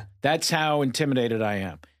 Yeah. That's how intimidated I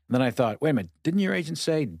am. And then I thought, wait a minute, didn't your agent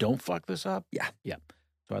say don't fuck this up? Yeah.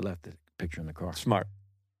 So I left the picture in the car. Smart.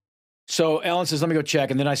 So Ellen says, let me go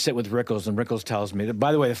check. And then I sit with Rickles, and Rickles tells me that,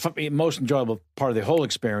 by the way, the most enjoyable part of the whole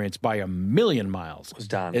experience by a million miles was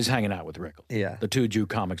Don. Is hanging out with Rickles. Yeah. The two Jew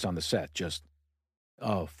comics on the set just,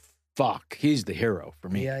 oh, fuck. He's the hero for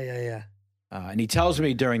me. Yeah. And he tells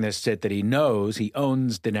me during this sit that he knows he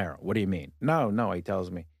owns De Niro. What do you mean? No, he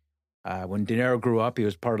tells me. When De Niro grew up, he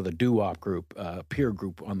was part of the doo-wop group, peer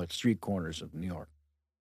group on the street corners of New York.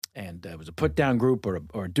 And it was a put-down group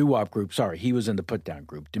or a doo-wop group. Sorry, he was in the put-down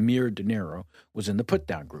group. Demir De Niro was in the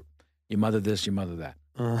put-down group. Your mother this, your mother that.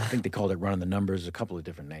 I think they called it running the numbers, a couple of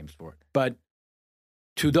different names for it. But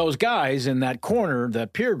to those guys in that corner,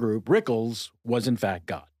 that peer group, Rickles was in fact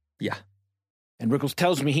God. Yeah. And Rickles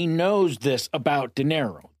tells me he knows this about De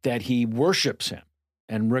Niro, that he worships him.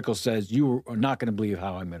 And Rickles says, you are not going to believe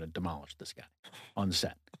how I'm going to demolish this guy on the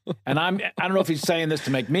set. And I don't know if he's saying this to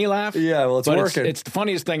make me laugh. Yeah, well, it's working. It's the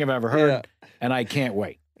funniest thing I've ever heard, and I can't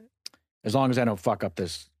wait. As long as I don't fuck up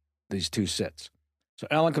these two sits. So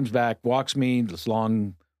Ellen comes back, walks me this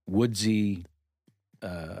long, woodsy,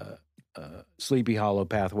 Sleepy Hollow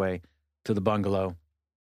pathway to the bungalow.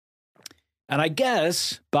 And I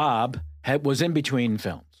guess Bob was in between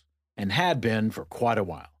films and had been for quite a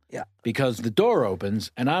while. Yeah. Because the door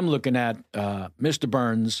opens, and I'm looking at Mr.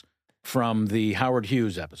 Burns from the Howard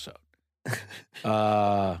Hughes episode.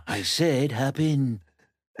 I said, hop in.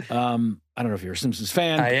 I don't know if you're a Simpsons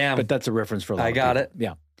fan. I am. But that's a reference for a lot of people. I got it.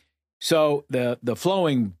 Yeah. So the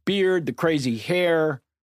flowing beard, the crazy hair,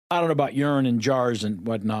 I don't know about urine and jars and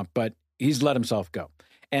whatnot, but he's let himself go.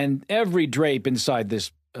 And every drape inside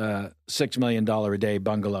this $6 million a day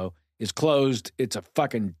bungalow is closed. It's a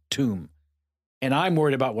fucking tomb. And I'm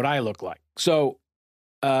worried about what I look like. So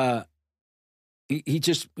he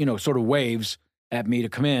just, sort of waves at me to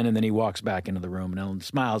come in, and then he walks back into the room and Ellen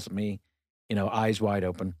smiles at me, eyes wide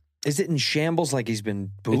open. Is it in shambles like he's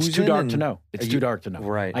been boozing? It's too dark to know. It's too dark to know.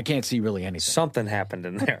 Right. I can't see really anything. Something happened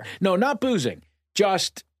in there. No, not boozing.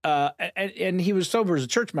 Just, and he was sober as a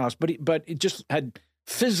church mouse, but it just had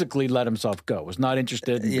physically let himself go. Was not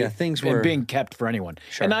interested in being kept for anyone.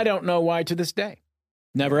 Sure. And I don't know why to this day.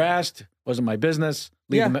 Never asked. Wasn't my business.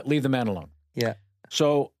 Leave the man alone. Yeah.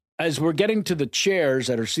 So as we're getting to the chairs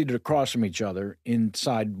that are seated across from each other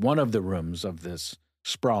inside one of the rooms of this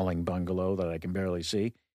sprawling bungalow that I can barely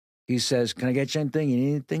see, he says, "Can I get you anything? You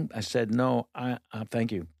need anything?" I said, "No,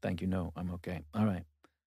 thank you. Thank you. No, I'm okay." All right,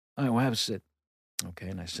 we'll have a sit. Okay,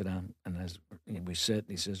 and I sit down, and as we sit,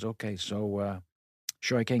 he says, "Okay, so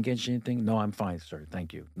sure I can't get you anything?" "No, I'm fine, sir.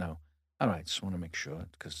 Thank you. No." "All right, just want to make sure,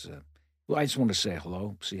 because I just want to say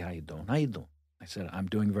hello, see how you doing. How you doing?" I said, "I'm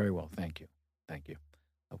doing very well. Thank you. Thank you."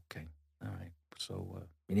 "Okay, all right. So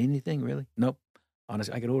you need anything, really?" "Nope.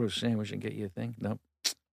 Honestly, I could order a sandwich and get you a thing." "Nope.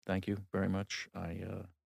 Thank you very much.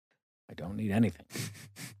 I don't need anything."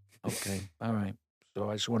 "Okay, all right. So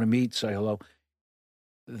I just want to meet, say hello."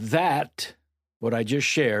 That, what I just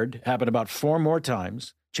shared, happened about 4 more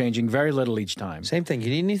times, changing very little each time. Same thing. You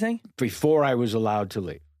need anything? Before I was allowed to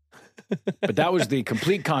leave. But that was the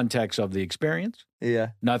complete context of the experience. Yeah.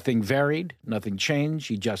 Nothing varied, nothing changed.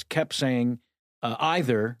 He just kept saying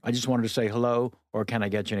either, "I just wanted to say hello," or "Can I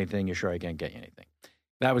get you anything? You sure I can't get you anything?"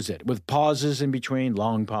 That was it, with pauses in between,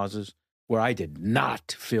 long pauses, where I did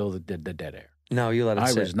not feel the dead air. No, you let it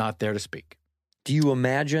sit. I was not there to speak. Do you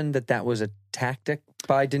imagine that was a tactic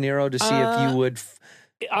by De Niro to see if you would...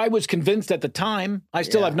 I was convinced at the time. I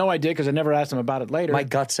still have no idea because I never asked him about it later. My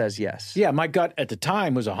gut says yes. Yeah, my gut at the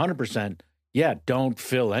time was 100%, don't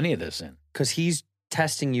fill any of this in. Because he's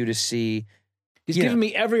testing you to see... He's giving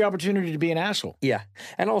me every opportunity to be an asshole. Yeah.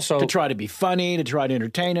 And also... to try to be funny, to try to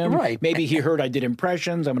entertain him. Right. Maybe he heard I did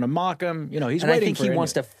impressions. I'm going to mock him. He's waiting for I think he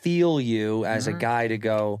wants to feel you as Mm-hmm. a guy to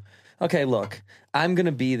go, okay, look, I'm going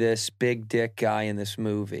to be this big dick guy in this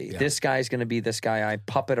movie. Yeah. This guy's going to be this guy I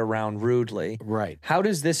puppet around rudely. Right. How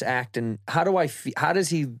does this act and how does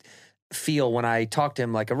he feel when I talk to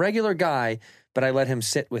him like a regular guy, but I let him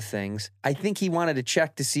sit with things? I think he wanted to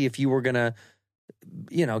check to see if you were going to,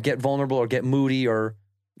 get vulnerable or get moody or,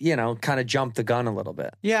 kind of jump the gun a little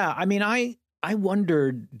bit. Yeah, I mean, I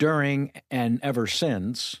wondered during and ever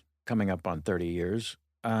since, coming up on 30 years,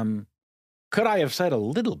 could I have said a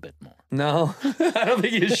little bit more? No, I don't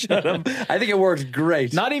think you should have. I think it worked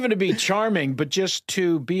great. Not even to be charming, but just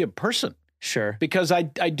to be a person. Sure. Because I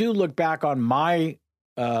do look back on my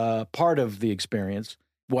part of the experience.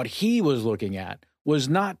 What he was looking at was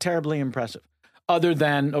not terribly impressive. Other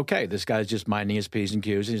than, okay, this guy's just minding his P's and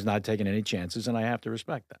Q's. And he's not taking any chances, and I have to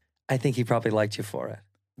respect that. I think he probably liked you for it.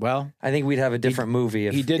 Well, I think we'd have a different movie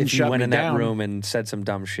if you went in that room and said some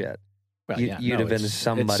dumb shit. Well, you'd have been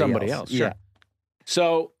somebody else. Yeah. Sure.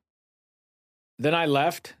 So then I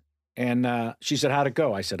left, and she said, "How'd it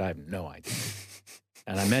go?" I said, "I have no idea."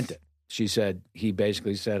 And I meant it. She said, he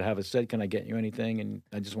basically said, "Have a seat. Can I get you anything?" And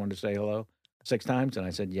I just wanted to say hello 6 times. And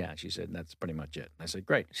I said, "Yeah." She said, "That's pretty much it." I said,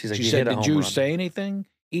 "Great." She's like, she "You said, hit a "Did home you run." say anything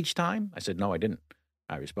each time?" I said, "No, I didn't."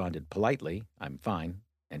 I responded politely, "I'm fine."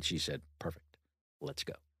 And she said, "Perfect. Let's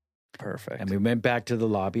go." Perfect. And we went back to the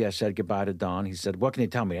lobby. I said goodbye to Don. He said, "What can you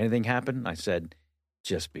tell me? Anything happened?" I said,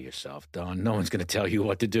 "Just be yourself, Don. No one's going to tell you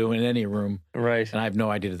what to do in any room." Right. And I have no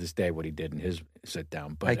idea to this day what he did in his sit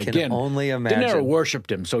down. But I can again, only imagine. De Niro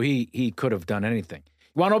worshipped him, so he could have done anything.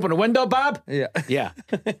 "You want to open a window, Bob?" Yeah. Yeah.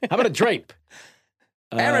 How about a drape?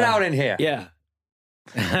 Air it out in here. Yeah.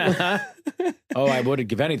 Oh, I would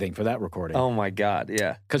give anything for that recording. Oh, my God.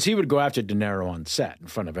 Yeah. Because he would go after De Niro on set in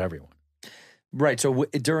front of everyone. Right. So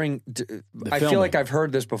I filming. feel like I've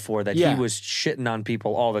heard this before, that Yeah. he was shitting on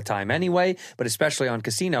people all the time anyway, but especially on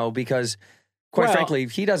Casino because, quite Well- frankly,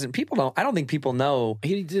 I don't think people know.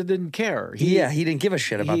 He didn't care. He didn't give a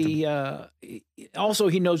shit about them. Also,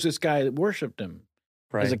 he knows this guy that worshipped him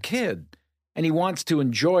Right. as a kid, and he wants to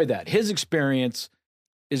enjoy that. His experience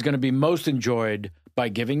is going to be most enjoyed by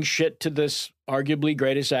giving shit to this arguably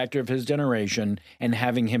greatest actor of his generation and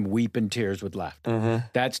having him weep in tears with laughter. Mhm.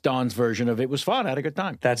 That's Don's version of it was fun. I had a good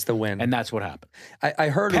time. That's the win. And that's what happened. I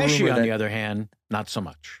heard a Pesci, rumor on that, the other hand, not so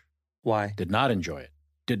much. why? Did not enjoy it.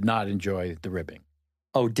 Did not enjoy the ribbing.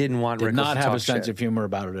 Oh, didn't want Did Rickles not to have talk a sense shit. of humor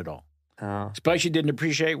about it at all. Oh. Especially didn't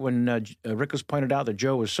appreciate when Rickles pointed out that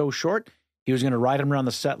Joe was so short, he was going to ride him around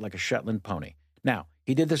the set like a Shetland pony. Now,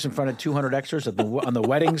 He did this in front of 200 extras on the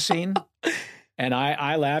wedding scene. And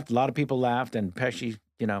I laughed. A lot of people laughed. And Pesci,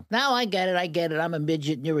 now I get it. I'm a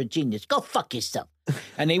midget and you're a genius. Go fuck yourself.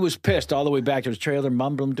 And he was pissed all the way back to his trailer,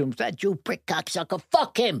 mumbling to him, that Jew prick cocksucker,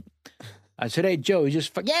 fuck him. I said, hey, Joe, he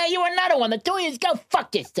just, yeah, you another one. The two of you go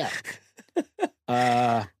fuck yourself.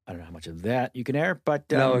 I don't know how much of that you can air, but.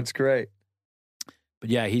 No, it's great. But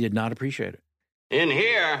yeah, he did not appreciate it. In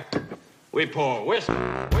here, we pour whiskey.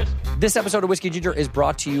 This episode of Whiskey Ginger is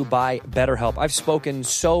brought to you by BetterHelp. I've spoken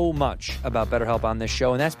so much about BetterHelp on this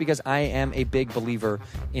show, and that's because I am a big believer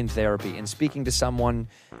in therapy and speaking to someone,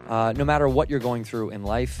 no matter what you're going through in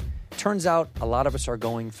life. Turns out a lot of us are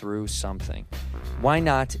going through something. Why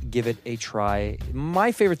not give it a try?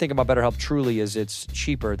 My favorite thing about BetterHelp truly is it's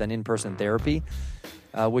cheaper than in-person therapy,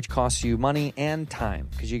 which costs you money and time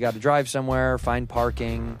because you got to drive somewhere, find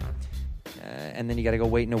parking, and then you got to go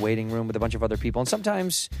wait in a waiting room with a bunch of other people. And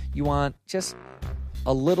sometimes you want just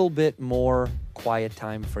a little bit more quiet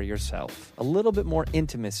time for yourself, a little bit more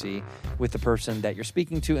intimacy with the person that you're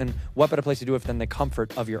speaking to. And what better place to do it than the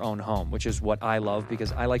comfort of your own home, which is what I love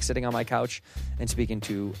because I like sitting on my couch and speaking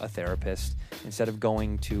to a therapist instead of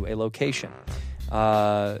going to a location.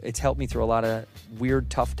 It's helped me through a lot of weird,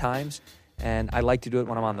 tough times. And I like to do it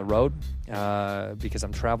when I'm on the road because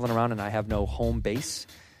I'm traveling around and I have no home base.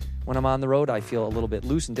 When I'm on the road, I feel a little bit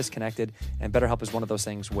loose and disconnected, and BetterHelp is one of those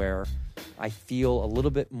things where I feel a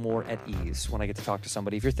little bit more at ease when I get to talk to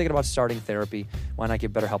somebody. If you're thinking about starting therapy, why not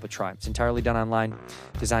give BetterHelp a try? It's entirely done online,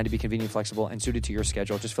 designed to be convenient, flexible, and suited to your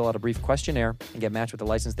schedule. Just fill out a brief questionnaire and get matched with a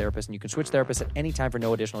licensed therapist, and you can switch therapists at any time for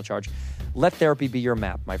no additional charge. Let therapy be your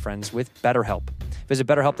map, my friends, with BetterHelp. Visit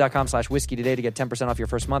BetterHelp.com/whiskey today to get 10% off your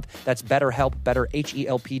first month. That's BetterHelp,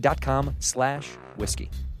 BetterHelp.com/whiskey.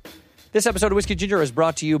 This episode of Whiskey Ginger is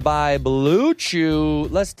brought to you by Blue Chew.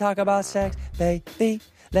 Let's talk about sex, baby.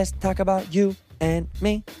 Let's talk about you and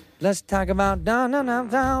me. Let's talk about Am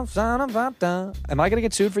I going to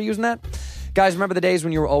get sued for using that? Guys, remember the days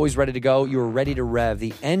when you were always ready to go? You were ready to rev.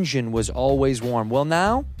 The engine was always warm. Well,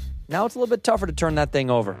 now it's a little bit tougher to turn that thing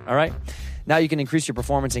over, all right? Now you can increase your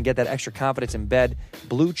performance and get that extra confidence in bed.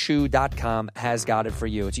 BlueChew.com has got it for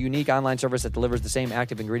you. It's a unique online service that delivers the same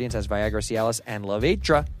active ingredients as Viagra, Cialis, and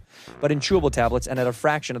Levitra, but in chewable tablets and at a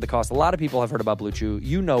fraction of the cost. A lot of people have heard about Blue Chew.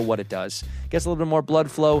 You know what it does. Gets a little bit more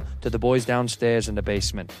blood flow to the boys downstairs in the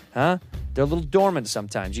basement. Huh? They're a little dormant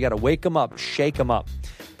sometimes. You got to wake them up, shake them up.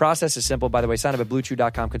 Process is simple, by the way. Sign up at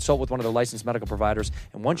BlueChew.com. Consult with one of their licensed medical providers.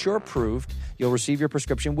 And once you're approved, you'll receive your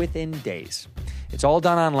prescription within days. It's all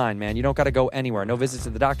done online, man. You don't got to go anywhere. No visits to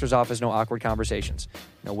the doctor's office, no awkward conversations,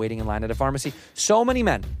 no waiting in line at a pharmacy. So many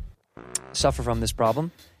men suffer from this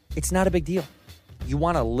problem. It's not a big deal. You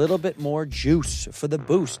want a little bit more juice for the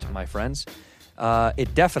boost, my friends.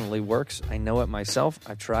 It definitely works. I know it myself.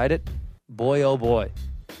 I've tried it. Boy, oh boy.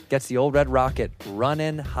 Gets the old red rocket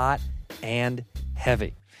running hot and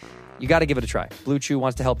heavy. You got to give it a try. Blue Chew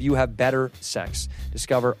wants to help you have better sex.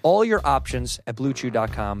 Discover all your options at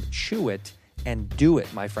BlueChew.com. Chew it and do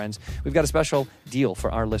it, my friends. We've got a special deal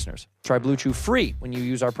for our listeners. Try Blue Chew free when you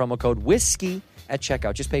use our promo code WHISKEY at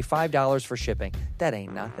checkout. Just pay $5 for shipping. That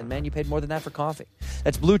ain't nothing, man. You paid more than that for coffee.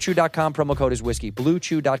 That's BlueChew.com. Promo code is whiskey.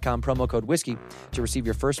 BlueChew.com. Promo code whiskey to receive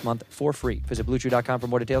your first month for free. Visit BlueChew.com for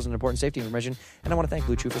more details and important safety information. And I want to thank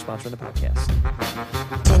Blue Chew for sponsoring the podcast.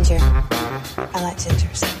 Ginger. I like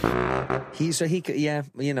gingers.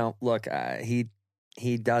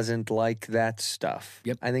 He doesn't like that stuff.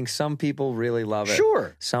 Yep. I think some people really love it.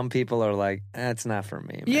 Sure. Some people are like, it's not for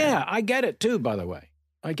me, man. Yeah, I get it too, by the way.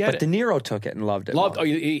 I get But it. De Niro took it and loved it. Loved. more.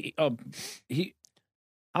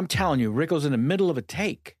 I'm telling you, Rickles in the middle of a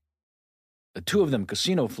take. The two of them,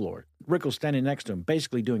 casino floor. Rickles standing next to him,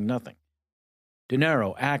 basically doing nothing. De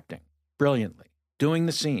Niro acting brilliantly, doing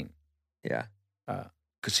the scene. Yeah.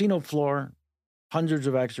 Casino floor, hundreds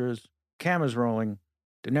of extras, cameras rolling.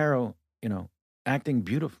 De Niro, acting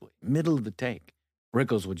beautifully, middle of the take.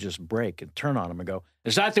 Rickles would just break and turn on him and go,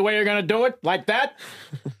 "Is that the way you're going to do it? Like that?"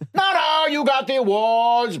 No, you got the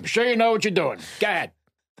awards. I'm sure you know what you're doing. Go ahead.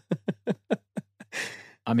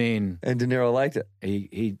 I mean, And De Niro liked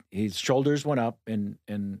it. his shoulders went up and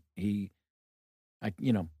he.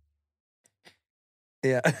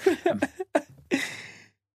 Yeah.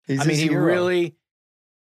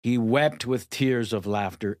 He wept with tears of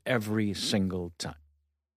laughter every single time.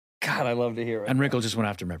 God, I love to hear it. And Rickles just went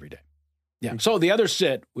after him every day. Yeah. So the other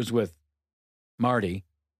sit was with Marty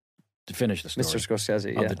to finish the story. Mr.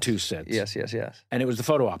 Scorsese, of yeah. the two sits. Yes. And it was the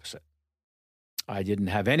photo opposite. I didn't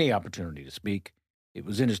have any opportunity to speak. It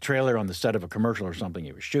was in his trailer on the set of a commercial or something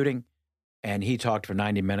he was shooting. And he talked for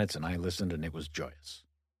 90 minutes and I listened and it was joyous.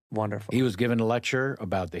 Wonderful. He was given a lecture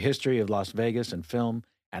about the history of Las Vegas and film,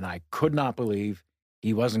 and I could not believe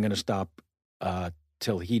he wasn't going to stop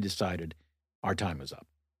till he decided our time was up.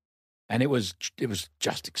 And it was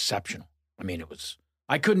just exceptional. I mean,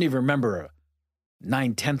 I couldn't even remember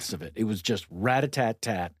 9/10 of it. It was just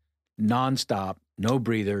rat-a-tat-tat, nonstop, no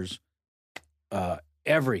breathers,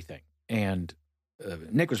 everything. And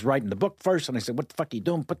Nick was writing the book first, and I said, what the fuck are you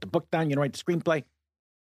doing? Put the book down, you write the screenplay.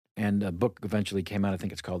 And the book eventually came out. I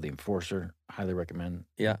think it's called The Enforcer. Highly recommend.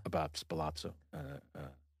 Yeah. About Spalazzo,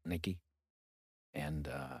 Nicky. And,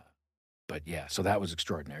 but yeah, so that was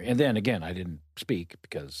extraordinary. And then again, I didn't speak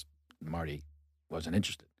because Marty wasn't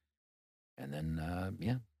interested. And then,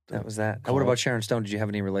 yeah. That was that. What about Sharon Stone? Did you have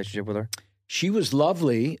any relationship with her? She was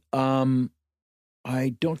lovely.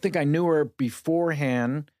 I don't think I knew her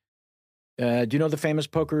beforehand. Do you know the famous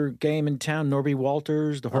poker game in town, Norby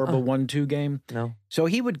Walters, the horrible 1-2 game? No. So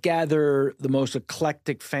he would gather the most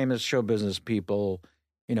eclectic, famous show business people,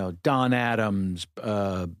 Don Adams,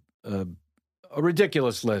 a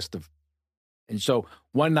ridiculous list of. And so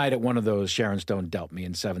one night at one of those, Sharon Stone dealt me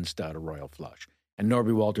in 7 stud a royal flush. And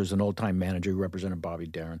Norby Walters, an old-time manager who represented Bobby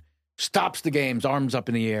Darin, stops the games, arms up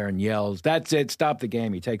in the air, and yells, "That's it, stop the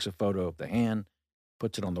game." He takes a photo of the hand,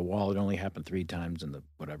 puts it on the wall. It only happened 3 times in the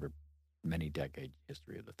many decade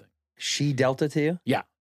history of the thing. She dealt it to you? Yeah.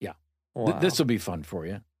 Wow. This will be fun for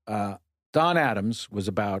you. Don Adams was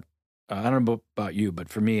about, I don't know about you, but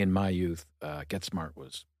for me in my youth, Get Smart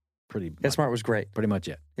was Get Smart was great. Pretty much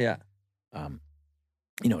it. Yeah.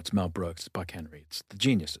 It's Mel Brooks, it's Buck Henry, it's the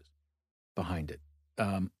geniuses behind it.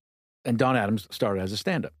 And Don Adams started as a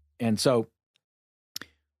stand-up. And so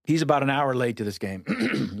he's about an hour late to this game.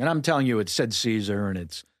 And I'm telling you, it's Sid Caesar and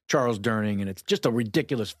it's Charles Durning and it's just a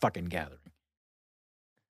ridiculous fucking gathering.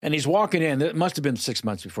 And he's walking in. It must have been 6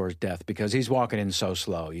 months before his death because he's walking in so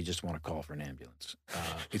slow, you just want to call for an ambulance.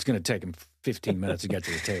 It's going to take him 15 minutes to get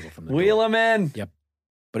to the table from the Wheel door. him in. Yep.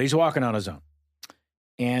 But he's walking on his own.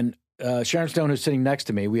 And Sharon Stone, who's sitting next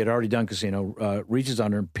to me, we had already done Casino, reaches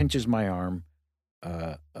under and pinches my arm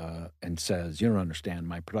and says, "You don't understand.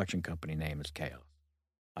 My production company name is Chaos.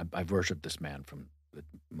 I've worshipped this man from the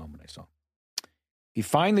moment I saw him." He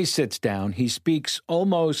finally sits down. He speaks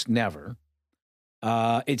almost never.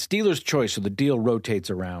 It's dealer's choice, so the deal rotates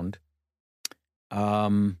around.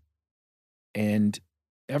 And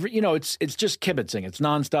it's just kibitzing. It's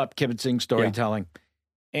nonstop kibitzing, storytelling. Yeah.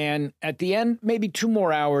 And at the end, maybe 2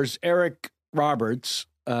 more hours, Eric Roberts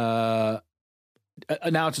announces,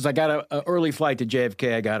 "I got an early flight to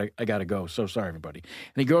JFK. I gotta go. So sorry, everybody."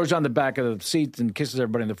 And he goes on the back of the seats and kisses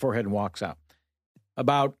everybody in the forehead and walks out.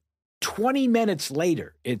 About 20 minutes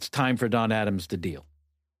later, it's time for Don Adams to deal.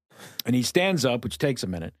 And he stands up, which takes a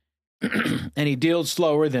minute, and he deals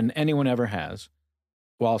slower than anyone ever has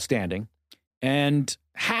while standing. And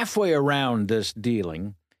halfway around this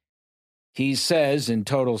dealing, he says in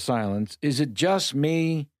total silence, "Is it just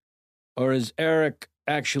me, or is Eric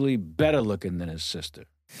actually better looking than his sister?"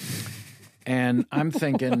 And I'm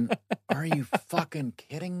thinking, are you fucking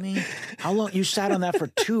kidding me? How long? You sat on that for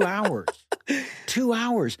 2 hours. 2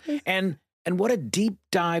 hours. And what a deep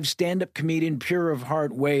dive stand-up comedian, pure of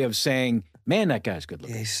heart way of saying, man, that guy's good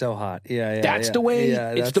looking. Yeah, he's so hot. Yeah. That's the way.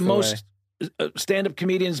 Yeah, it's the most stand-up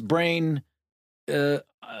comedian's brain, in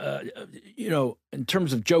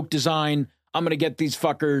terms of joke design. I'm going to get these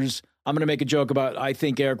fuckers. I'm going to make a joke about, I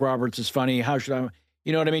think Eric Roberts is funny. How should I?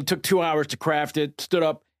 You know what I mean? Took 2 hours to craft it, stood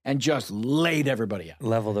up, and just laid everybody out.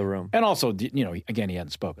 Level the room. And also, again, he hadn't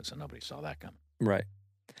spoken, so nobody saw that coming. Right.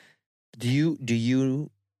 Do you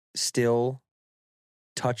still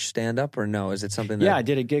touch stand-up or no? Is it something that... Yeah, I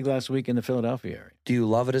did a gig last week in the Philadelphia area. Do you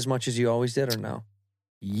love it as much as you always did or no?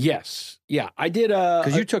 Yes. Yeah, I did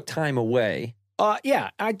because you took time away. Yeah,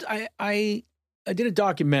 I did a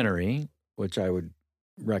documentary, which I would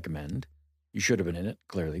recommend. You should have been in it,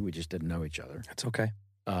 clearly. We just didn't know each other. That's okay.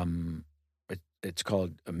 It's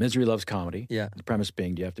called Misery Loves Comedy. Yeah. The premise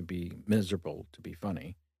being, do you have to be miserable to be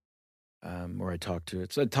funny? Where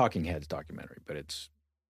it's a Talking Heads documentary, but it's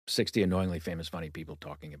 60 annoyingly famous funny people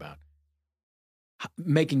talking about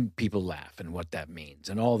making people laugh and what that means.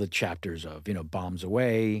 And all the chapters of, Bombs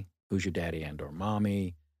Away, Who's Your Daddy and or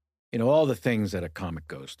Mommy, all the things that a comic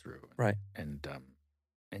goes through. Right. And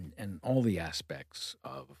all the aspects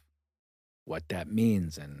of what that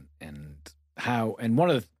means and how, and one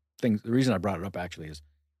of the things, the reason I brought it up actually is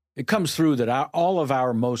it comes through that all of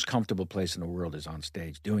our most comfortable place in the world is on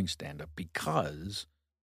stage doing stand-up because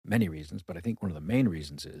many reasons, but I think one of the main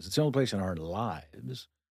reasons is it's the only place in our lives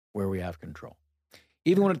where we have control.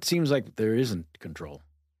 Even when it seems like there isn't control,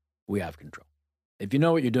 we have control. If you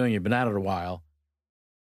know what you're doing, you've been at it a while,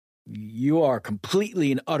 you are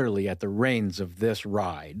completely and utterly at the reins of this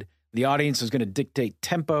ride. The audience is going to dictate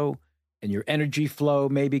tempo, and your energy flow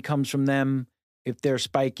maybe comes from them. If they're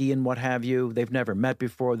spiky and what have you, they've never met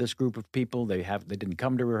before. This group of people, they didn't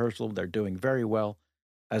come to rehearsal. They're doing very well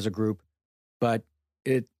as a group, but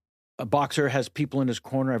a boxer has people in his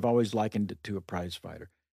corner. I've always likened it to a prize fighter.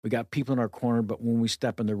 We got people in our corner, but when we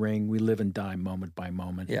step in the ring, we live and die moment by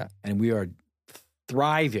moment. Yeah. And we are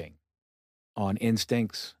thriving on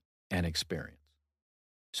instincts and experience.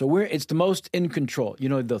 So it's the most in control. You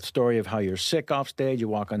know the story of how you're sick off stage, you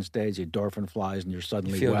walk on stage, the endorphin flies, and you're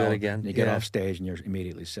suddenly feel well. good again. And you get off stage and you're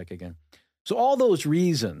immediately sick again. So all those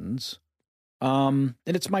reasons, and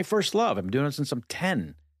it's my first love. I've been doing it since I'm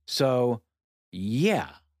 10. So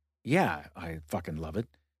yeah, I fucking love it.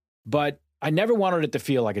 But I never wanted it to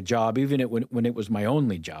feel like a job, even when it was my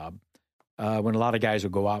only job. When a lot of guys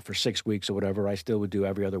would go out for 6 weeks or whatever, I still would do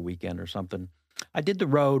every other weekend or something. I did the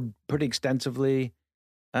road pretty extensively.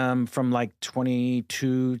 From like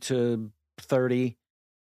 22 to 30.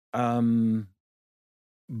 But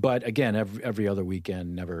again, every other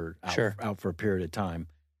weekend, never out for a period of time.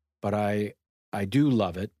 But I do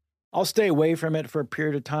love it. I'll stay away from it for a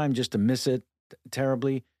period of time just to miss it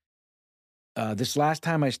terribly. This last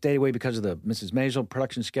time I stayed away because of the Mrs. Maisel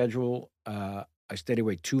production schedule. I stayed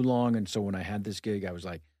away too long. And so when I had this gig, I was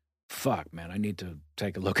like, fuck, man, I need to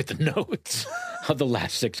take a look at the notes of the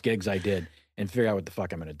last 6 gigs I did and figure out what the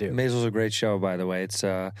fuck I'm going to do. Maisel's a great show, by the way.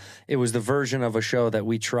 It was the version of a show that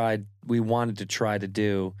we wanted to try to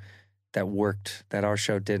do that worked, that our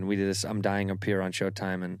show did. And we did this I'm Dying Up Here on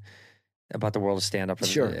Showtime and about the world of stand-up.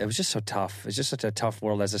 Sure. It was just so tough. It's just such a tough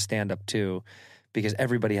world as a stand-up, too, because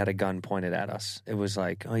everybody had a gun pointed at us. It was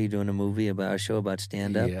like, oh, you're doing a show about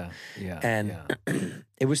stand-up? Yeah. And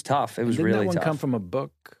it was tough. It was didn't really that one tough. come from a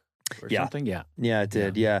book or something? Yeah. Yeah, it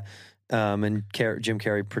did, yeah. And Jim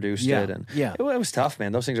Carrey produced it. And it was tough,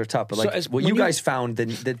 man. Those things are tough. But like what you guys found,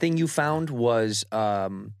 the thing you found was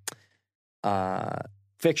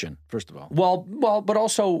fiction, first of all. Well, but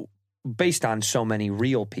also based on so many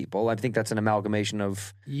real people. I think that's an amalgamation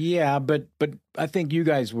of. Yeah, but I think you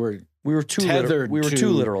guys were too tethered. We were too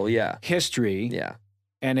literal. Yeah, history. Yeah,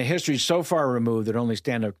 and a history so far removed that only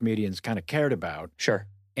stand-up comedians kind of cared about. Sure.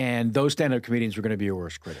 And those stand-up comedians were going to be your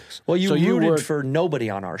worst critics. Well, you rooted for nobody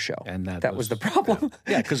on our show, and that was the problem.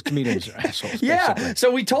 Yeah, because comedians are assholes. Yeah, basically.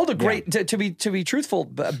 so we told a great to be truthful.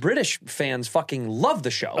 British fans fucking love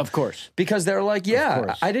the show, of course, because they're like,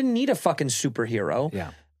 I didn't need a fucking superhero.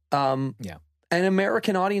 Yeah, and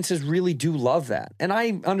American audiences really do love that, and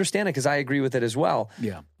I understand it because I agree with it as well.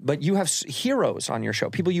 Yeah, but you have heroes on your show,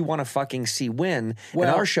 people you want to fucking see win. Well,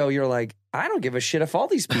 and our show, you're like, I don't give a shit if all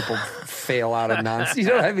these people fail out of nonsense. You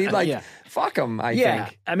know what I mean? Like, fuck them, I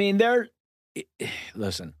think. I mean,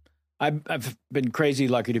 listen, I've been crazy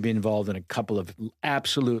lucky to be involved in a couple of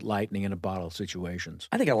absolute lightning in a bottle situations.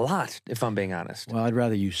 I think a lot, if I'm being honest. Well, I'd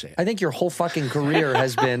rather you say it. I think your whole fucking career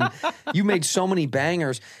has been, you made so many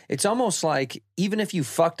bangers. It's almost like even if you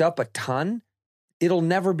fucked up a ton, it'll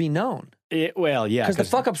never be known. Well, yeah. Because the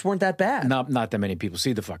fuck-ups weren't that bad. Not that many people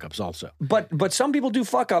see the fuck-ups also. But some people do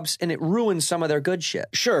fuck-ups and it ruins some of their good shit.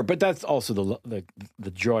 Sure, but that's also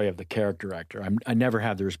the joy of the character actor. I never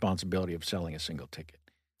have the responsibility of selling a single ticket.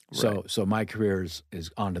 Right. So my career is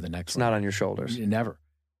on to the next It's one. not on your shoulders. Never.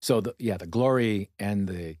 So the glory and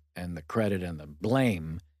the credit and the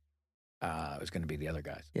blame is going to be the other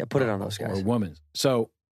guys. Yeah, put it on those guys. Or women. So,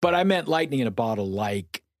 but I meant lightning in a bottle,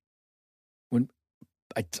 like when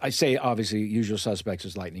I say, obviously, Usual Suspects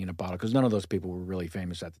is lightning in a bottle because none of those people were really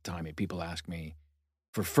famous at the time. And people ask me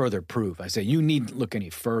for further proof. I say, you needn't look any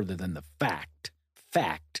further than the fact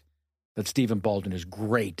that Stephen Baldwin is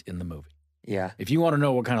great in the movie. Yeah. If you want to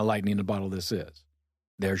know what kind of lightning in a bottle this is,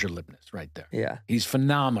 there's your Lipness right there. Yeah. He's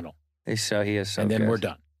phenomenal. He is so and then good. we're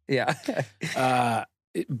done. Yeah.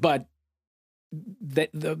 But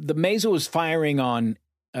the Maisel is firing on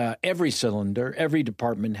every cylinder. Every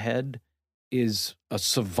department head is a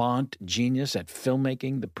savant genius at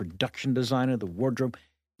filmmaking, the production designer, the wardrobe,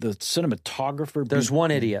 the cinematographer. There's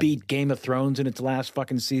one idiot. Beat Game of Thrones in its last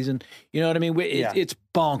fucking season. You know what I mean? It's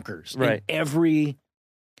bonkers. Right.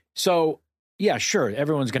 So, yeah, sure,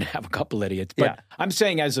 everyone's going to have a couple idiots. But I'm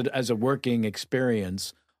saying as a working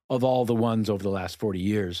experience of all the ones over the last 40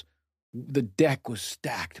 years, the deck was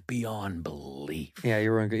stacked beyond belief. Yeah,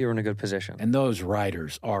 you were in a good position. And those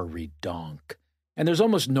writers are redonk. And there's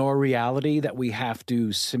almost no reality that we have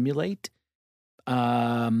to simulate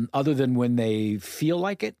other than when they feel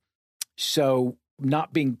like it. So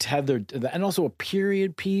not being tethered to that. And also a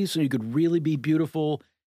period piece, so you could really be beautiful.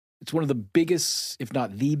 It's one of the biggest, if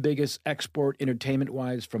not the biggest, export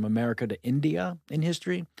entertainment-wise from America to India in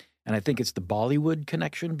history. And I think it's the Bollywood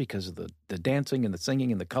connection because of the dancing and the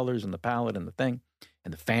singing and the colors and the palette and the thing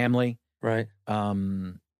and the family. Right.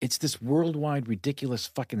 It's this worldwide, ridiculous,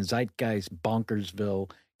 fucking zeitgeist,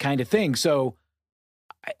 bonkersville kind of thing. So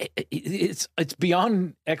it's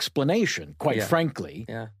beyond explanation, quite frankly.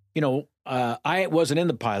 Yeah. You know, I wasn't in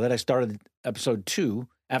the pilot. I started episode 2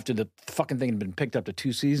 after the fucking thing had been picked up to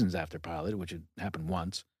 2 seasons after pilot, which had happened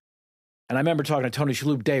once. And I remember talking to Tony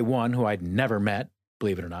Shalhoub day one, who I'd never met,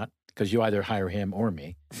 believe it or not, because you either hire him or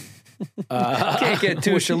me. Can't get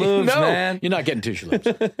 2 Shalhoubs, no, man. You're not getting 2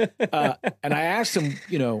 Shalhoubs. And I asked him,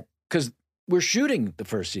 you know, because we're shooting the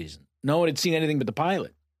first season. No one had seen anything but the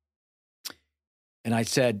pilot. And I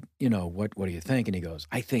said, you know, what do you think? And he goes,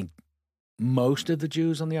 I think most of the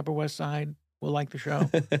Jews on the Upper West Side will like the show.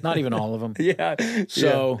 Not even all of them. Yeah.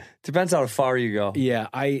 So depends how far you go. yeah,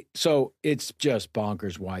 so it's just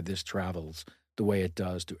bonkers why this travels the way it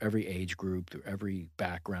does to every age group, to every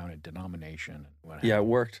background and denomination and whatever. Yeah, it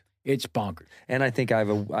worked. It's bonkers. And I think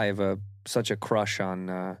I have such a crush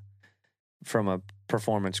on from a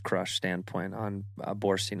performance crush standpoint on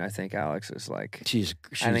Borstein. I think Alex is like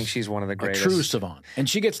I think she's one of the greatest. A true savant. And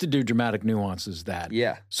she gets to do dramatic nuances that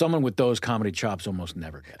someone with those comedy chops almost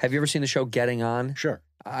never gets. Have you ever seen the show Getting On? Sure.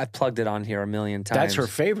 I plugged it on here a million times. That's her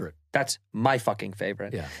favorite. That's my fucking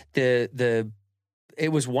favorite. Yeah. It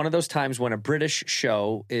was one of those times when a British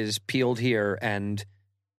show is peeled here and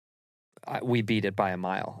we beat it by a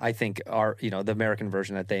mile. I think the American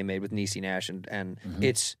version that they made with Niecy Nash and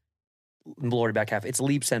it's Lori Metcalf. It's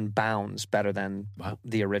leaps and bounds better than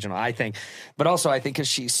the original, I think. But also, I think because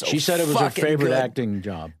she's so she said it was her favorite good acting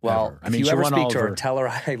job. Well, ever. I mean, if you she ever won speak all to of her, tell her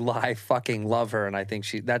I fucking love her, and I think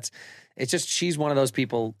it's just she's one of those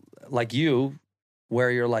people like you,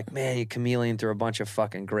 where you're like, man, you chameleon through a bunch of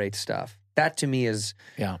fucking great stuff. That to me is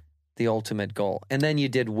the ultimate goal. And then you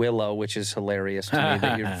did Willow, which is hilarious to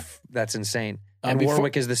me. That's insane. And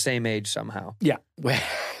Warwick is the same age somehow. Yeah.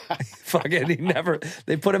 Fucking,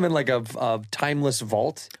 they put him in like a timeless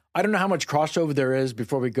vault. I don't know how much crossover there is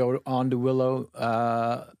before we go on to Willow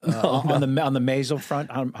on the Maisel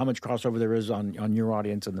front, how much crossover there is on your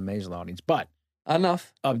audience and the Maisel audience. But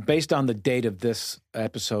enough. Based on the date of this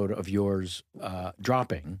episode of yours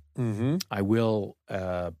dropping, I will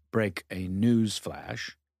break a news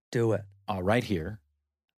flash. Do it. Right here.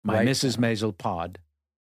 My Mrs. Maisel pod.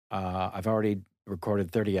 I've already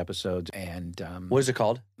recorded 30 episodes, and what is it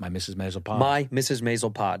called? My Mrs. Maisel pod. My Mrs.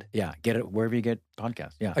 Maisel pod. Yeah, get it wherever you get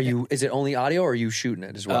podcasts. Yeah. Is it only audio, or are you shooting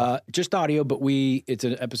it as well? Just audio, but it's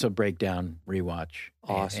an episode breakdown, rewatch.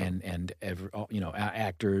 Awesome. And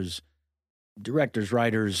actors, directors,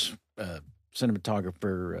 writers,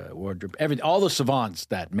 cinematographer, wardrobe, all the savants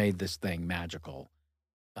that made this thing magical.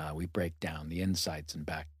 We break down the insights and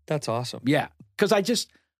back. That's awesome. Yeah, because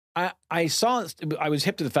I saw, I was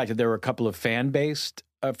hip to the fact that there were a couple of fan-based,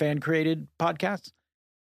 fan-created podcasts.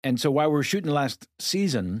 And so while we were shooting the last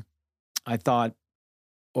season, I thought,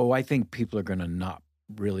 I think people are going to not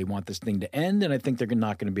really want this thing to end, and I think they're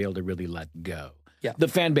not going to be able to really let go. Yeah. The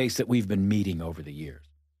fan base that we've been meeting over the years.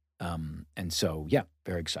 And so,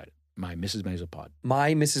 very excited. My Mrs. Maisel pod.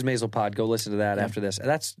 My Mrs. Maisel pod. Go listen to that after this.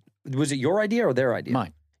 Was it your idea or their idea?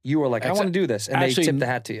 Mine. You were like, I want to do this, and actually, they tipped the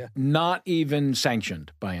hat to you. Not even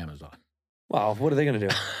sanctioned by Amazon. Well, what are they going to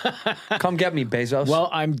do? Come get me, Bezos. Well,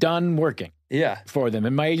 I'm done working for them.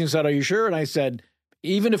 And my agent said, are you sure? And I said,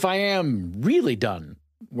 even if I am really done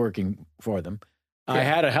working for them, I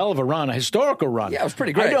had a hell of a run, a historical run. Yeah, it was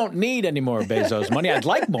pretty great. I don't need any more Bezos money. I'd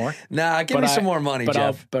like more. Nah, give me some more money,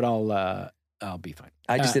 Jeff. I'll be fine.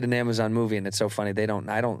 I just did an Amazon movie, and it's so funny. They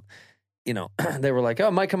were like, oh,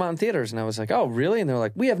 it might come out in theaters. And I was like, oh, really? And they're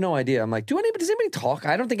like, we have no idea. I'm like, does anybody talk?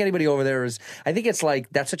 I don't think anybody over there is. I think it's like,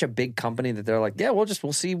 that's such a big company that they're like, yeah, we'll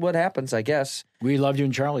see what happens, I guess. We loved you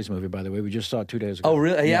in Charlie's movie, by the way. We just saw it 2 days ago. Oh,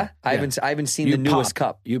 really? Yeah. I haven't seen the newest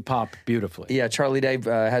Cup. You pop beautifully. Yeah. Charlie Day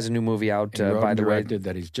has a new movie out, by the way.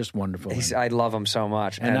 That he's just wonderful. I love him so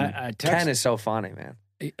much. And Ken is so funny, man.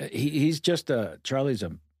 He's Charlie's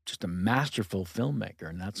just a masterful filmmaker,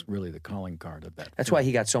 and that's really the calling card of that. That's why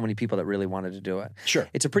he got so many people that really wanted to do it. Sure.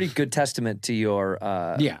 It's a pretty good testament to your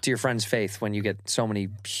friend's faith when you get so many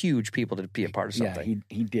huge people to be a part of something.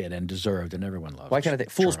 Yeah, he did and deserved, and everyone loves. Why can't I think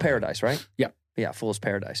Fool's Paradise, right? Yeah. Yeah, Fool's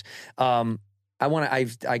Paradise. I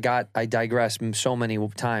digress so many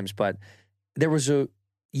times, but there was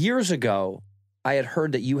years ago, I had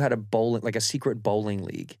heard that you had a secret bowling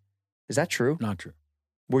league. Is that true? Not true.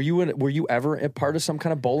 Were you ever a part of some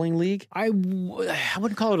kind of bowling league? I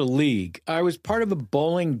wouldn't call it a league. I was part of a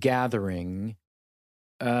bowling gathering.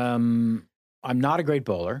 I'm not a great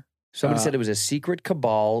bowler. Somebody said it was a secret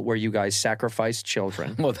cabal where you guys sacrificed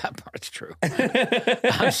children. Well, that part's true.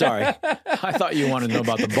 I'm sorry. I thought you wanted to know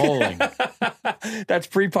about the bowling. That's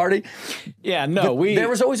pre-party. Yeah, no, There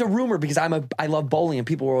was always a rumor because I love bowling, and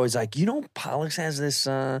people were always like, Pollak has this.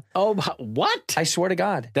 What? I swear to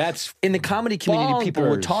God, That's in the comedy community, people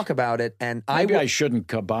would bonkers. talk about it, and Maybe I shouldn't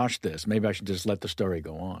kibosh this. Maybe I should just let the story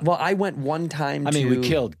go on. Well, I went one time. I mean, we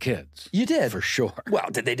killed kids. You did for sure. Well,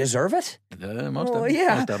 did they deserve it? Most Well, of them. yeah.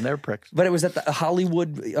 Most of them. They're pricks. But it was at the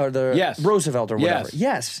Hollywood or the Roosevelt or whatever.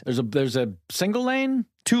 Yes. There's a single lane.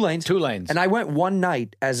 2 lanes. 2 lanes. And I went one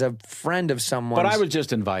night as a friend of someone. But I was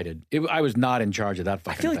just invited. I was not in charge of that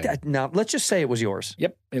fucking I feel like thing. that. Now, let's just say it was yours.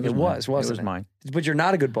 Yep. It was wasn't it? It was mine. But you're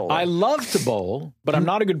not a good bowler. I love to bowl, but I'm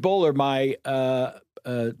not a good bowler. My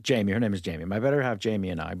Jamie, her name is Jamie. My better half, Jamie,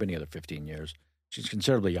 and I, I've been together 15 years. She's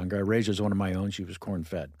considerably younger. I raised her as one of my own. She was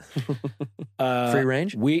corn-fed. Free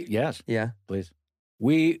range? Yes. Yeah. Please.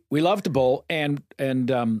 We love to bowl, and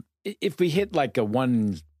if we hit like a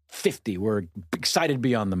 150, we're excited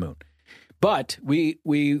beyond the moon. But we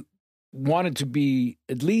wanted to be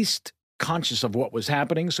at least conscious of what was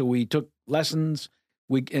happening, so we took lessons.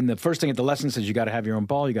 And the first thing at the lesson says you got to have your own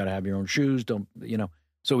ball, you got to have your own shoes.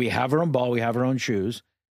 So we have our own ball, we have our own shoes,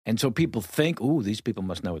 and so people think, "Ooh, these people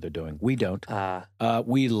must know what they're doing." We don't.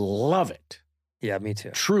 We love it. Yeah, me too.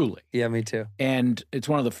 Truly. Yeah, me too. And it's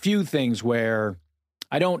one of the few things where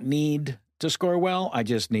I don't need to score well. I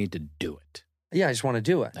just need to do it. Yeah, I just want to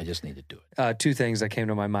do it. I just need to do it. 2 things that came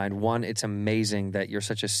to my mind. One, it's amazing that you're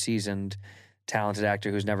such a seasoned, talented actor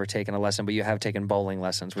who's never taken a lesson, but you have taken bowling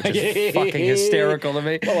lessons, which is fucking hysterical to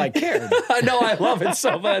me. Well, I cared. I know, I love it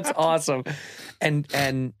so much. It's awesome.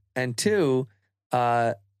 And 2,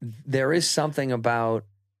 there is something about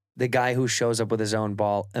the guy who shows up with his own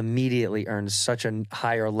ball immediately earns such a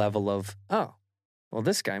higher level of, oh, well,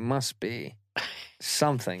 this guy must be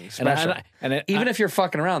something special. Even if you're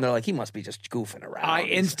fucking around, they're like, he must be just goofing around. I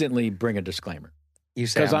instantly bring a disclaimer. You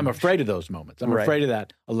say, because I'm afraid of those moments. I'm Right. afraid of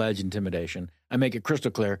that alleged intimidation. I make it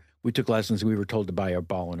crystal clear. We took lessons. We were told to buy our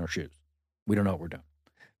ball and our shoes. We don't know what we're doing.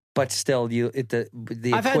 But still, the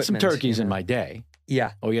I've had some equipment, turkeys in my day.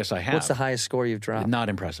 Yeah. Oh, yes, I have. What's the highest score you've dropped? Not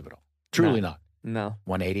impressive at all. Truly not. No.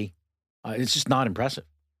 180. It's just not impressive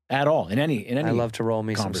at all in any. I love to roll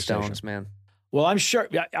me some conversation. stones, man. Well, I'm sure.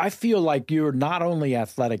 I feel like you're not only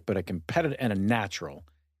athletic, but a competitor and a natural.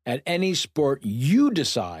 At any sport you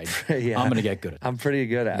decide, Yeah. I'm going to get good at. I'm pretty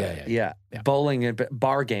good at it. Yeah. Bowling and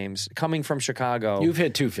bar games. Coming from Chicago. You've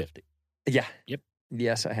hit 250. Yeah. Yep.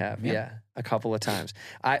 Yes, I have. Yep. Yeah. A couple of times.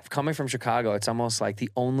 Coming from Chicago, it's almost like the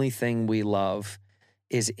only thing we love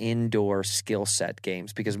is indoor skill set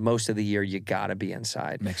games because most of the year you got to be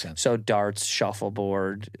inside. Makes sense. So darts,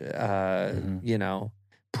 shuffleboard,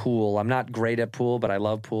 pool. I'm not great at pool, but I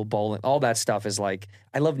love pool, bowling. All that stuff is like,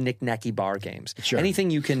 I love knick-knacky bar games. Sure. Anything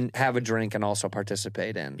you can have a drink and also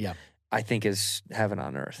participate in, Yeah. I think is heaven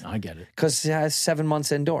on earth. I get it. Because it has 7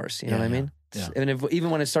 months indoors. You know what I mean? Yeah. And even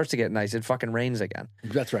when it starts to get nice, it fucking rains again.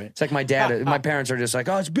 That's right. It's like my dad, my parents are just like,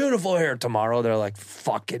 oh, it's beautiful here. Tomorrow they're like,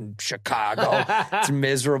 fucking Chicago. It's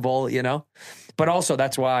miserable, you know? But also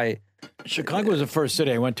that's why. Chicago was the first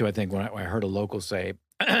city I went to, I think, when I heard a local say,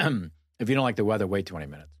 if you don't like the weather, wait 20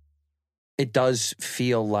 minutes. It does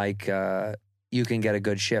feel like you can get a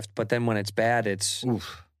good shift. But then when it's bad, it's.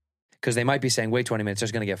 Oof. Because they might be saying, wait 20 minutes,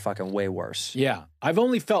 it's going to get fucking way worse. Yeah. I've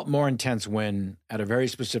only felt more intense when at a very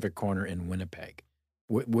specific corner in Winnipeg,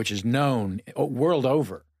 which is known world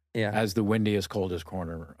over as the windiest, coldest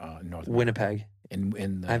corner in North America. Winnipeg.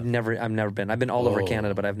 I've never been. I've been all over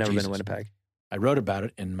Canada, but I've never been to Winnipeg. I wrote about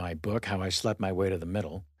it in my book, How I Slept My Way to the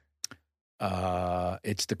Middle.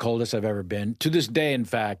 It's the coldest I've ever been. To this day, in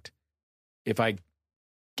fact, if I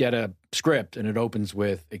get a script and it opens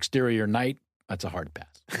with exterior night, that's a hard pass.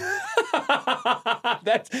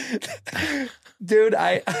 Dude,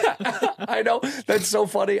 I know that's so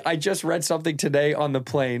funny. I just read something today on the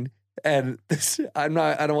plane, and I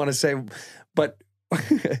don't want to say, but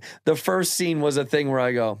the first scene was a thing where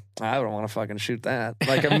I go, I don't want to fucking shoot that.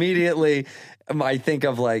 Like immediately, I think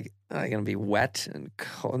of like, am I gonna be wet and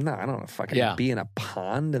cold? No, I don't want to fucking be in a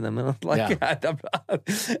pond in the middle. Like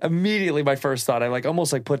immediately, my first thought, I like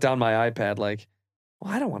almost like put down my iPad, like.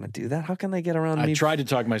 Well, I don't want to do that. How can they get around me? I tried to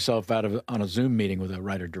talk myself out of on a Zoom meeting with a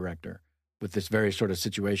writer-director with this very sort of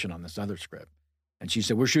situation on this other script. And she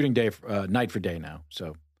said, we're shooting night for day now,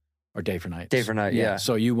 or day for night. Day for night, yeah.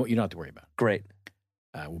 So you don't have to worry about it. Great.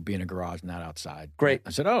 We'll be in a garage, not outside. Great. I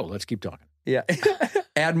said, oh, let's keep talking. Yeah.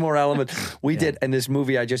 Add more elements. We did, in this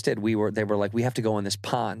movie I just did, they were like, we have to go in this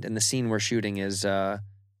pond. And the scene we're shooting is,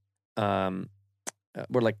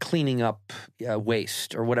 we're like cleaning up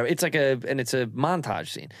waste or whatever. It's like it's a montage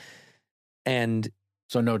scene. And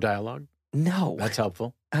So no dialogue? no. That's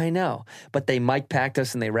helpful. I know. But they mic packed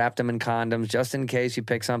us and they wrapped them in condoms just in case you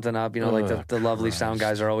pick something up. You know, like the lovely sound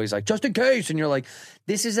guys are always like, just in case. And you're like,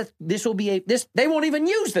 this they won't even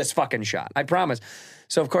use this fucking shot. I promise.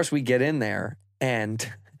 So, of course, we get in there and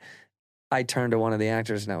I turned to one of the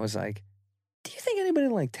actors and I was like, do you think anybody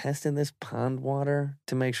like tested this pond water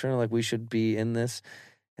to make sure like we should be in this?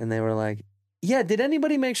 And they were like, yeah, did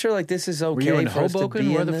anybody make sure like this is okay? Were you in for us to Hoboken?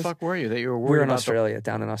 be Where in the this? fuck were you? That you were We worried were in about Australia,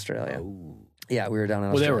 down in Australia. Oh. Yeah, we were down in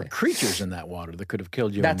Well, Australia. there were creatures in that water that could have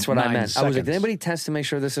killed you. That's in what I 9 meant. I was like, seconds. did anybody test to make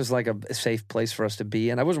sure this is like a safe place for us to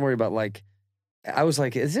be? And I wasn't worried about like, I was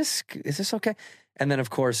like, is this okay? And then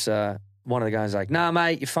of course, one of the guys was like, nah,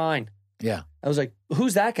 mate, you're fine. Yeah, I was like,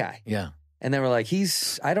 who's that guy? yeah. And they were like,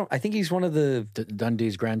 I think he's one of the,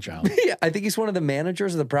 Dundee's grandchild. yeah, I think he's one of the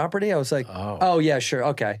managers of the property. I was like, oh yeah, sure.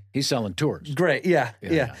 Okay. He's selling tours. Great. Yeah.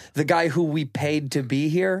 Yeah. The guy who we paid to be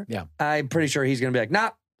here. Yeah. I'm pretty sure he's going to be like, nah,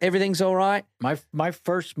 everything's all right. My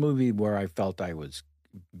first movie where I felt I was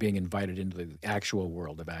being invited into the actual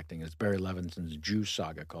world of acting is Barry Levinson's Jew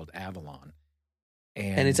saga called Avalon.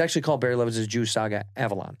 And it's actually called Barry Levinson's Jew Saga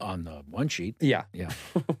Avalon. on the one sheet. Yeah. Yeah.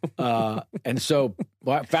 And so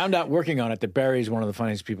I found out working on it that Barry's one of the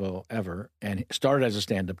funniest people ever and started as a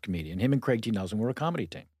stand-up comedian. Him and Craig T. Nelson were a comedy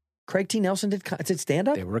team. Craig T. Nelson did stand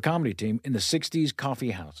up? They were a comedy team in the 60s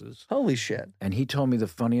coffee houses. Holy shit. And he told me the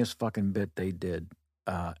funniest fucking bit they did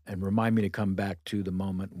and remind me to come back to the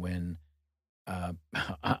moment when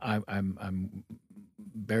I'm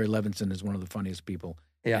Barry Levinson is one of the funniest people.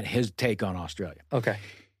 Yeah. And his take on Australia. Okay.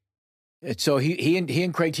 And so he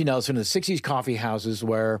and Craig T. Nelson in the 60s coffee houses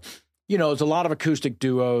where, you know, it's a lot of acoustic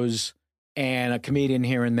duos and a comedian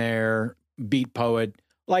here and there, beat poet,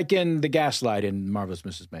 like in The Gaslight in Marvelous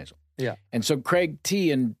Mrs. Maisel. Yeah. And so Craig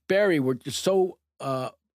T. and Barry were just so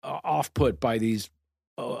off-put by these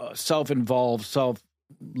self-involved,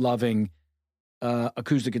 self-loving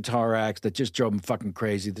acoustic guitar acts that just drove them fucking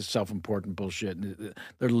crazy, the self-important bullshit. And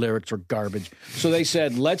their lyrics were garbage. So they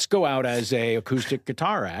said, let's go out as a acoustic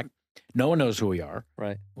guitar act. No one knows who we are.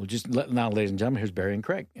 Right. We'll just now, ladies and gentlemen, here's Barry and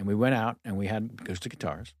Craig. And we went out and we had acoustic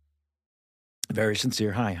guitars. Very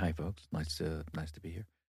sincere. Hi, folks. Nice to be here.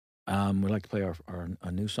 We'd like to play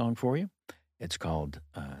a new song for you. It's called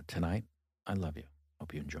Tonight I Love You.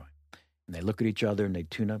 Hope you enjoy. And they look at each other and they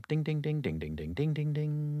tune up. Ding, ding, ding, ding, ding, ding, ding, ding,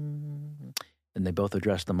 ding. And they both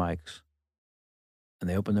address the mics. And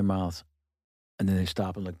they open their mouths. And then they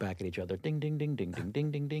stop and look back at each other. Ding, ding, ding, ding, ding, ding,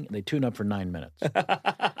 ding, ding. And they tune up for 9 minutes.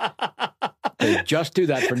 They just do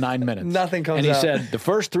that for 9 minutes. Nothing comes out. And he said the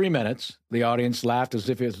first 3 minutes, the audience laughed as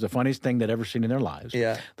if it was the funniest thing they'd ever seen in their lives.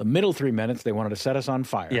 Yeah. The middle 3 minutes, they wanted to set us on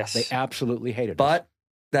fire. Yes. They absolutely hated us. But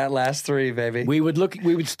that last three, baby. We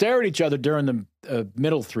would stare at each other during the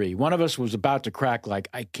middle three. One of us was about to crack like,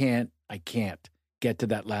 I can't get to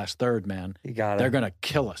that last third, man. You got it. They're going to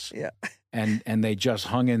kill us. Yeah. And they just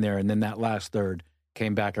hung in there. And then that last third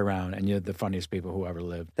came back around, and you're the funniest people who ever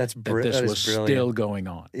lived. That's This that was is brilliant. still going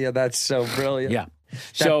on. Yeah, that's so brilliant. Yeah.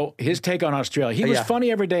 So his take on Australia, he was Yeah. funny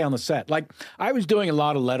every day on the set. Like I was doing a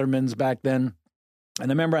lot of Lettermans back then, and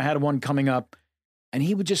I remember I had one coming up, and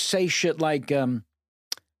he would just say shit like, I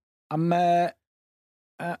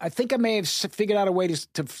think I may have figured out a way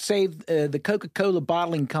to save the Coca-Cola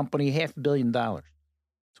bottling company $500 million. So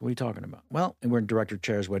what are you talking about? Well, and we're in director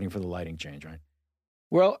chairs waiting for the lighting change, right?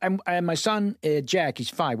 Well, and my son, Jack, he's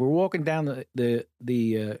 5. We're walking down the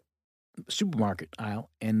supermarket aisle,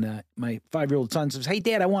 and my 5-year-old son says, "Hey,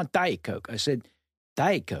 Dad, I want Diet Coke." I said,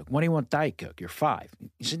 "Diet Coke? Why do you want Diet Coke? You're 5."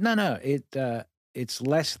 He said, No, it's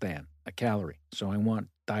less than a calorie, so I want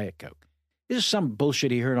Diet Coke. This is some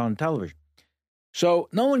bullshit he heard on television. So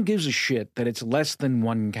no one gives a shit that it's less than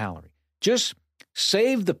 1 calorie. Just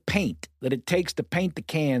save the paint that it takes to paint the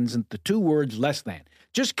cans into 2 words less than.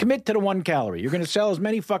 Just commit to the 1 calorie. You're going to sell as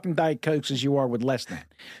many fucking Diet Cokes as you are with less than.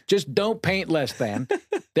 Just don't paint less than.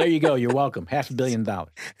 There you go. You're welcome. $500 million.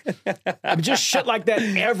 I mean, just shit like that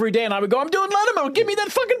every day. And I would go, I'm doing Letterman. Give me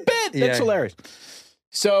that fucking bit. That's hilarious.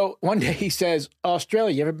 So one day he says,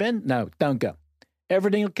 Australia, you ever been? No, don't go.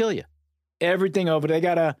 Everything will kill you. Everything over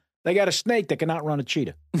there. They got a snake that can outrun a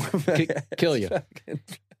cheetah. Kill you.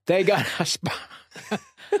 They got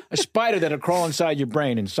a spider that'll crawl inside your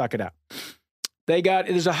brain and suck it out.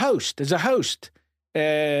 There's a host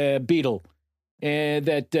beetle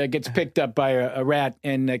that gets picked up by a rat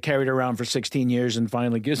and carried around for 16 years and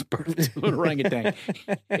finally gives birth to an orangutan.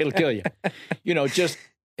 It'll kill you. You know, just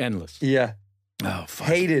endless. Yeah. Oh, fuck.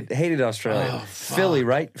 Hated Australia. Oh, fuck. Philly,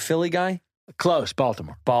 right? Philly guy? Close.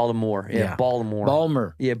 Baltimore. Yeah. Baltimore.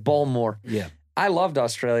 Balmer. Yeah, Baltimore. Yeah. I loved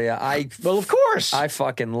Australia. Well, of course. I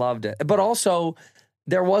fucking loved it. But also,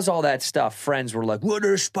 there was all that stuff. Friends were like, what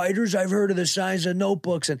are spiders? I've heard of the size of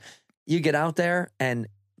notebooks. And you get out there and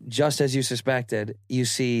just as you suspected, you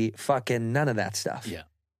see fucking none of that stuff. Yeah.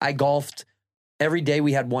 I golfed every day.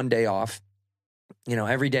 We had one day off. You know,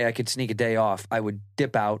 every day I could sneak a day off. I would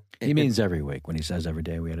dip out. He means every week. When he says every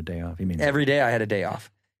day we had a day off, he means every day I had a day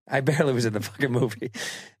off. I barely was in the fucking movie.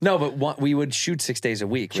 No, but we would shoot 6 days a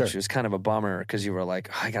week, which was kind of a bummer because you were like,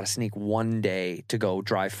 oh, I got to sneak one day to go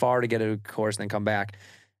drive far to get a course and then come back.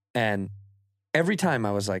 And every time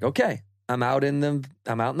I was like, okay, I'm out in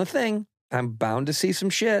the thing. I'm bound to see some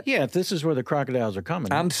shit. Yeah, if this is where the crocodiles are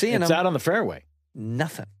coming, I'm seeing it's them. out on the fairway.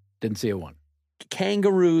 Nothing. Didn't see a one.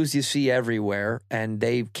 Kangaroos you see everywhere, and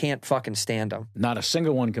they can't fucking stand them. Not a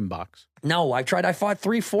single one can box. No, I tried. I fought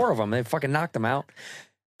 3-4 of them. They fucking knocked them out.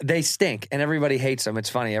 They stink, and everybody hates them. It's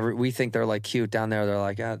funny. We think they're like cute down there. They're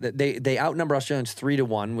like they outnumber Australians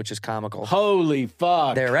 3-1, which is comical. Holy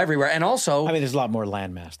fuck! They're everywhere, and also I mean, there's a lot more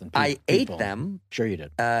landmass than people. I ate them. Sure, you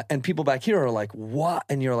did. And people back here are like, "What?"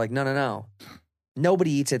 And you're like, "No. Nobody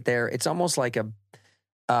eats it there. It's almost like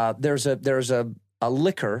there's a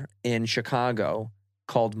liquor in Chicago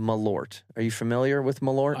called Malort. Are you familiar with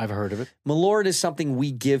Malort? I've heard of it. Malort is something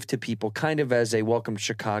we give to people, kind of as a welcome to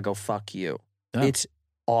Chicago. Fuck you. Oh. It's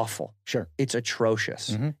awful. Sure. It's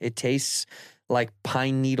atrocious. Mm-hmm. It tastes like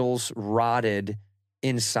pine needles rotted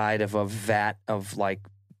inside of a vat of like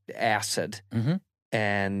acid,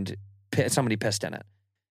 and somebody pissed in it.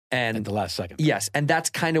 And at the last second. Yes. And that's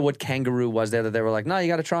kind of what Kangaroo was there, that they were like, no, you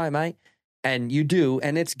got to try it, mate. And you do.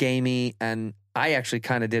 And it's gamey. And I actually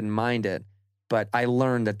kind of didn't mind it. But I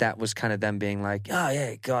learned that was kind of them being like, oh,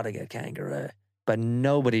 yeah, you got to get Kangaroo. But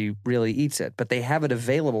nobody really eats it. But they have it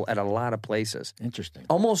available at a lot of places. Interesting.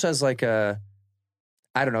 Almost as like I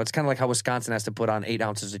don't know. It's kind of like how Wisconsin has to put on 8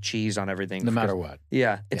 ounces of cheese on everything. No matter what.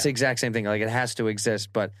 Yeah. It's the exact same thing. Like it has to exist.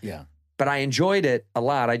 But yeah. But I enjoyed it a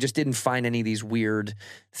lot. I just didn't find any of these weird,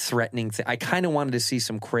 threatening things. I kind of wanted to see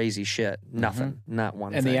some crazy shit. Nothing. Not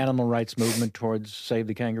one and thing. The animal rights movement towards Save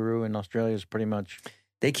the Kangaroo in Australia is pretty much...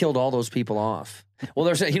 They killed all those people off. Well,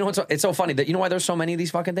 it's so funny that you know why there's so many of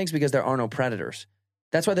these fucking things? Because there are no predators.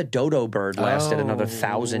 That's why the dodo bird lasted another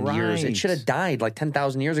 1,000 years. It should have died like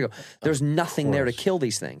 10,000 years ago. There's nothing there to kill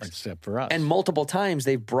these things. Except for us. And multiple times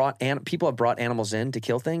people have brought animals in to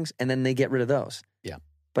kill things, and then they get rid of those. Yeah.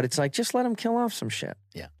 But it's like, just let them kill off some shit.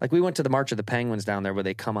 Yeah. Like we went to the March of the Penguins down there where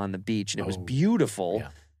they come on the beach, and it was beautiful.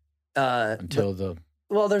 Yeah.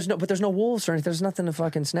 There's no wolves or anything. There's nothing to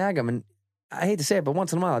fucking snag them. And I hate to say it, but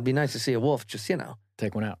once in a while, it'd be nice to see a wolf just,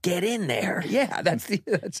 take one out. Get in there. Yeah, that's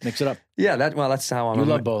mix it up. Yeah, that's how I'm. You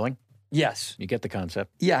love bowling. Yes. You get the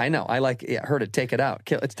concept. Yeah, I know. I heard it. Take it out.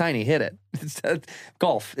 Kill. It's tiny. Hit it. It's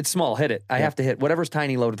golf. It's small. Hit it. I have to hit whatever's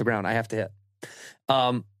tiny, low to the ground. I have to hit.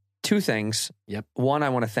 2 things. Yep. One, I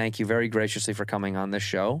want to thank you very graciously for coming on this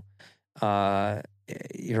show.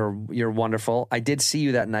 You're wonderful. I did see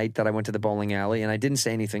you that night that I went to the bowling alley, and I didn't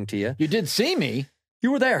say anything to you. You did see me.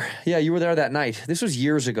 You were there. Yeah, you were there that night. This was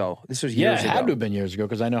years ago. It had to have been years ago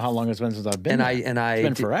because I know how long it's been since I've been there. It's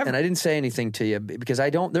been forever. And I didn't say anything to you because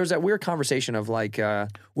there's that weird conversation of like... were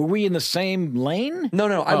we in the same lane?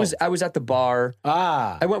 No. Oh. I was at the bar.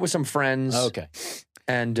 Ah. I went with some friends. Okay.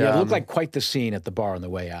 And it looked like quite the scene at the bar on the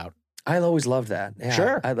way out. I always loved that. Yeah,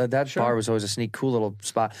 sure. That bar was always a cool little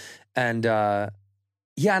spot. And and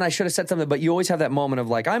I should have said something, but you always have that moment of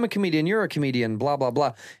like, I'm a comedian, you're a comedian, blah, blah,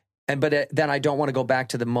 blah. But then I don't want to go back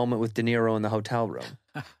to the moment with De Niro in the hotel room,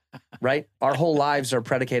 right? Our whole lives are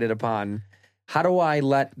predicated upon how do I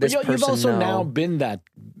let this person know. You've also now been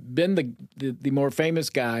the more famous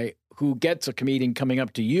guy who gets a comedian coming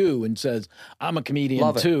up to you and says, I'm a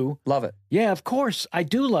comedian too. Love it. Yeah, of course. I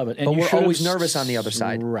do love it. And but we're always nervous on the other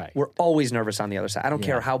side. Right. We're always nervous on the other side. I don't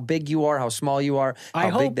care how big you are, how small you are,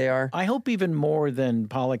 how big they are. I hope even more than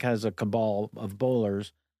Pollak has a cabal of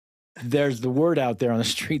bowlers, there's the word out there on the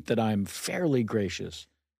street that I'm fairly gracious.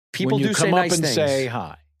 People do say nice things. Say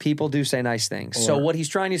hi. People do say nice things. So what he's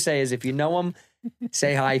trying to say is if you know him,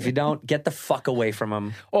 say hi. If you don't, get the fuck away from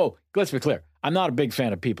him. Oh, let's be clear. I'm not a big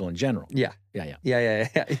fan of people in general. Yeah. Yeah.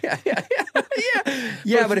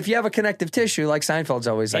 But if you have a connective tissue, like Seinfeld's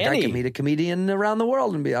always like, I can meet a comedian around the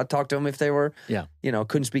world and I'll talk to them if they were,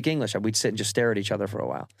 couldn't speak English. We'd sit and just stare at each other for a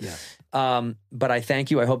while. Yeah. But I thank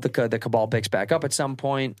you. I hope the cabal picks back up at some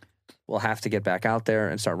point. We'll have to get back out there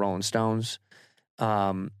and start rolling stones.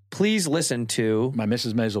 Please listen to My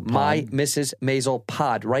Mrs. Maisel pod. My Mrs. Maisel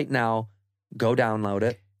pod right now. Go download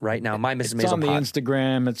it right now. My Mrs. Maisel pod. It's on the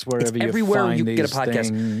Instagram. It's wherever you everywhere find you these get a podcast.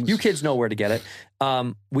 things. You kids know where to get it.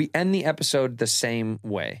 We end the episode the same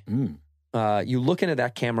way. You look into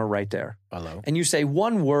that camera right there. Hello. And you say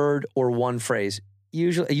one word or one phrase.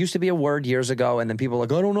 Usually, it used to be a word years ago, and then people were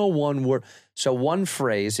like, I don't know one word. So one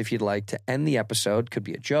phrase, if you'd like to end the episode, could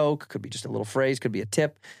be a joke, could be just a little phrase, could be a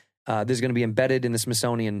tip. This is going to be embedded in the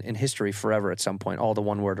Smithsonian in history forever at some point. All the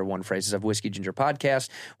one word or one phrases of Whiskey Ginger podcast.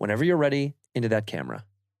 Whenever you're ready, into that camera.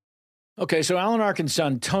 Okay, so Alan Arkin's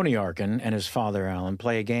son, Tony Arkin, and his father, Alan,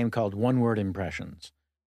 play a game called One Word Impressions,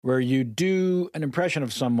 where you do an impression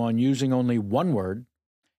of someone using only one word,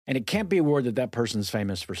 and it can't be a word that person's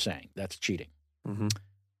famous for saying. That's cheating. Mm-hmm.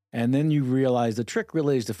 And then you realize the trick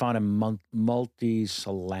really is to find a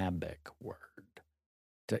multisyllabic word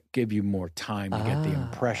to give you more time to get the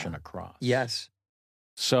impression across. Yes.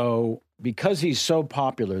 So because he's so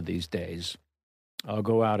popular these days, I'll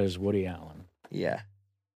go out as Woody Allen. Yeah.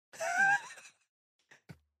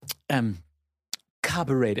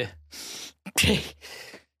 Carburetor.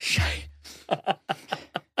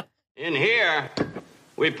 In here,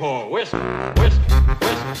 we pour whisk, whisk,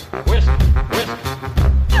 whisk, whisk, whisk.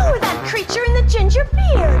 You were that creature in the ginger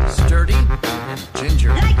beard. Sturdy and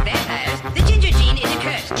ginger. Like vampires, the ginger gene is a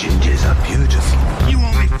curse. Gingers are beautiful. You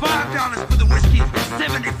owe me $5 for the whiskey and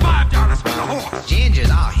 $75 for the horse. Gingers?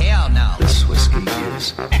 Oh, hell no. This whiskey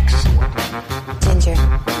is excellent. Ginger.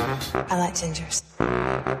 I like gingers.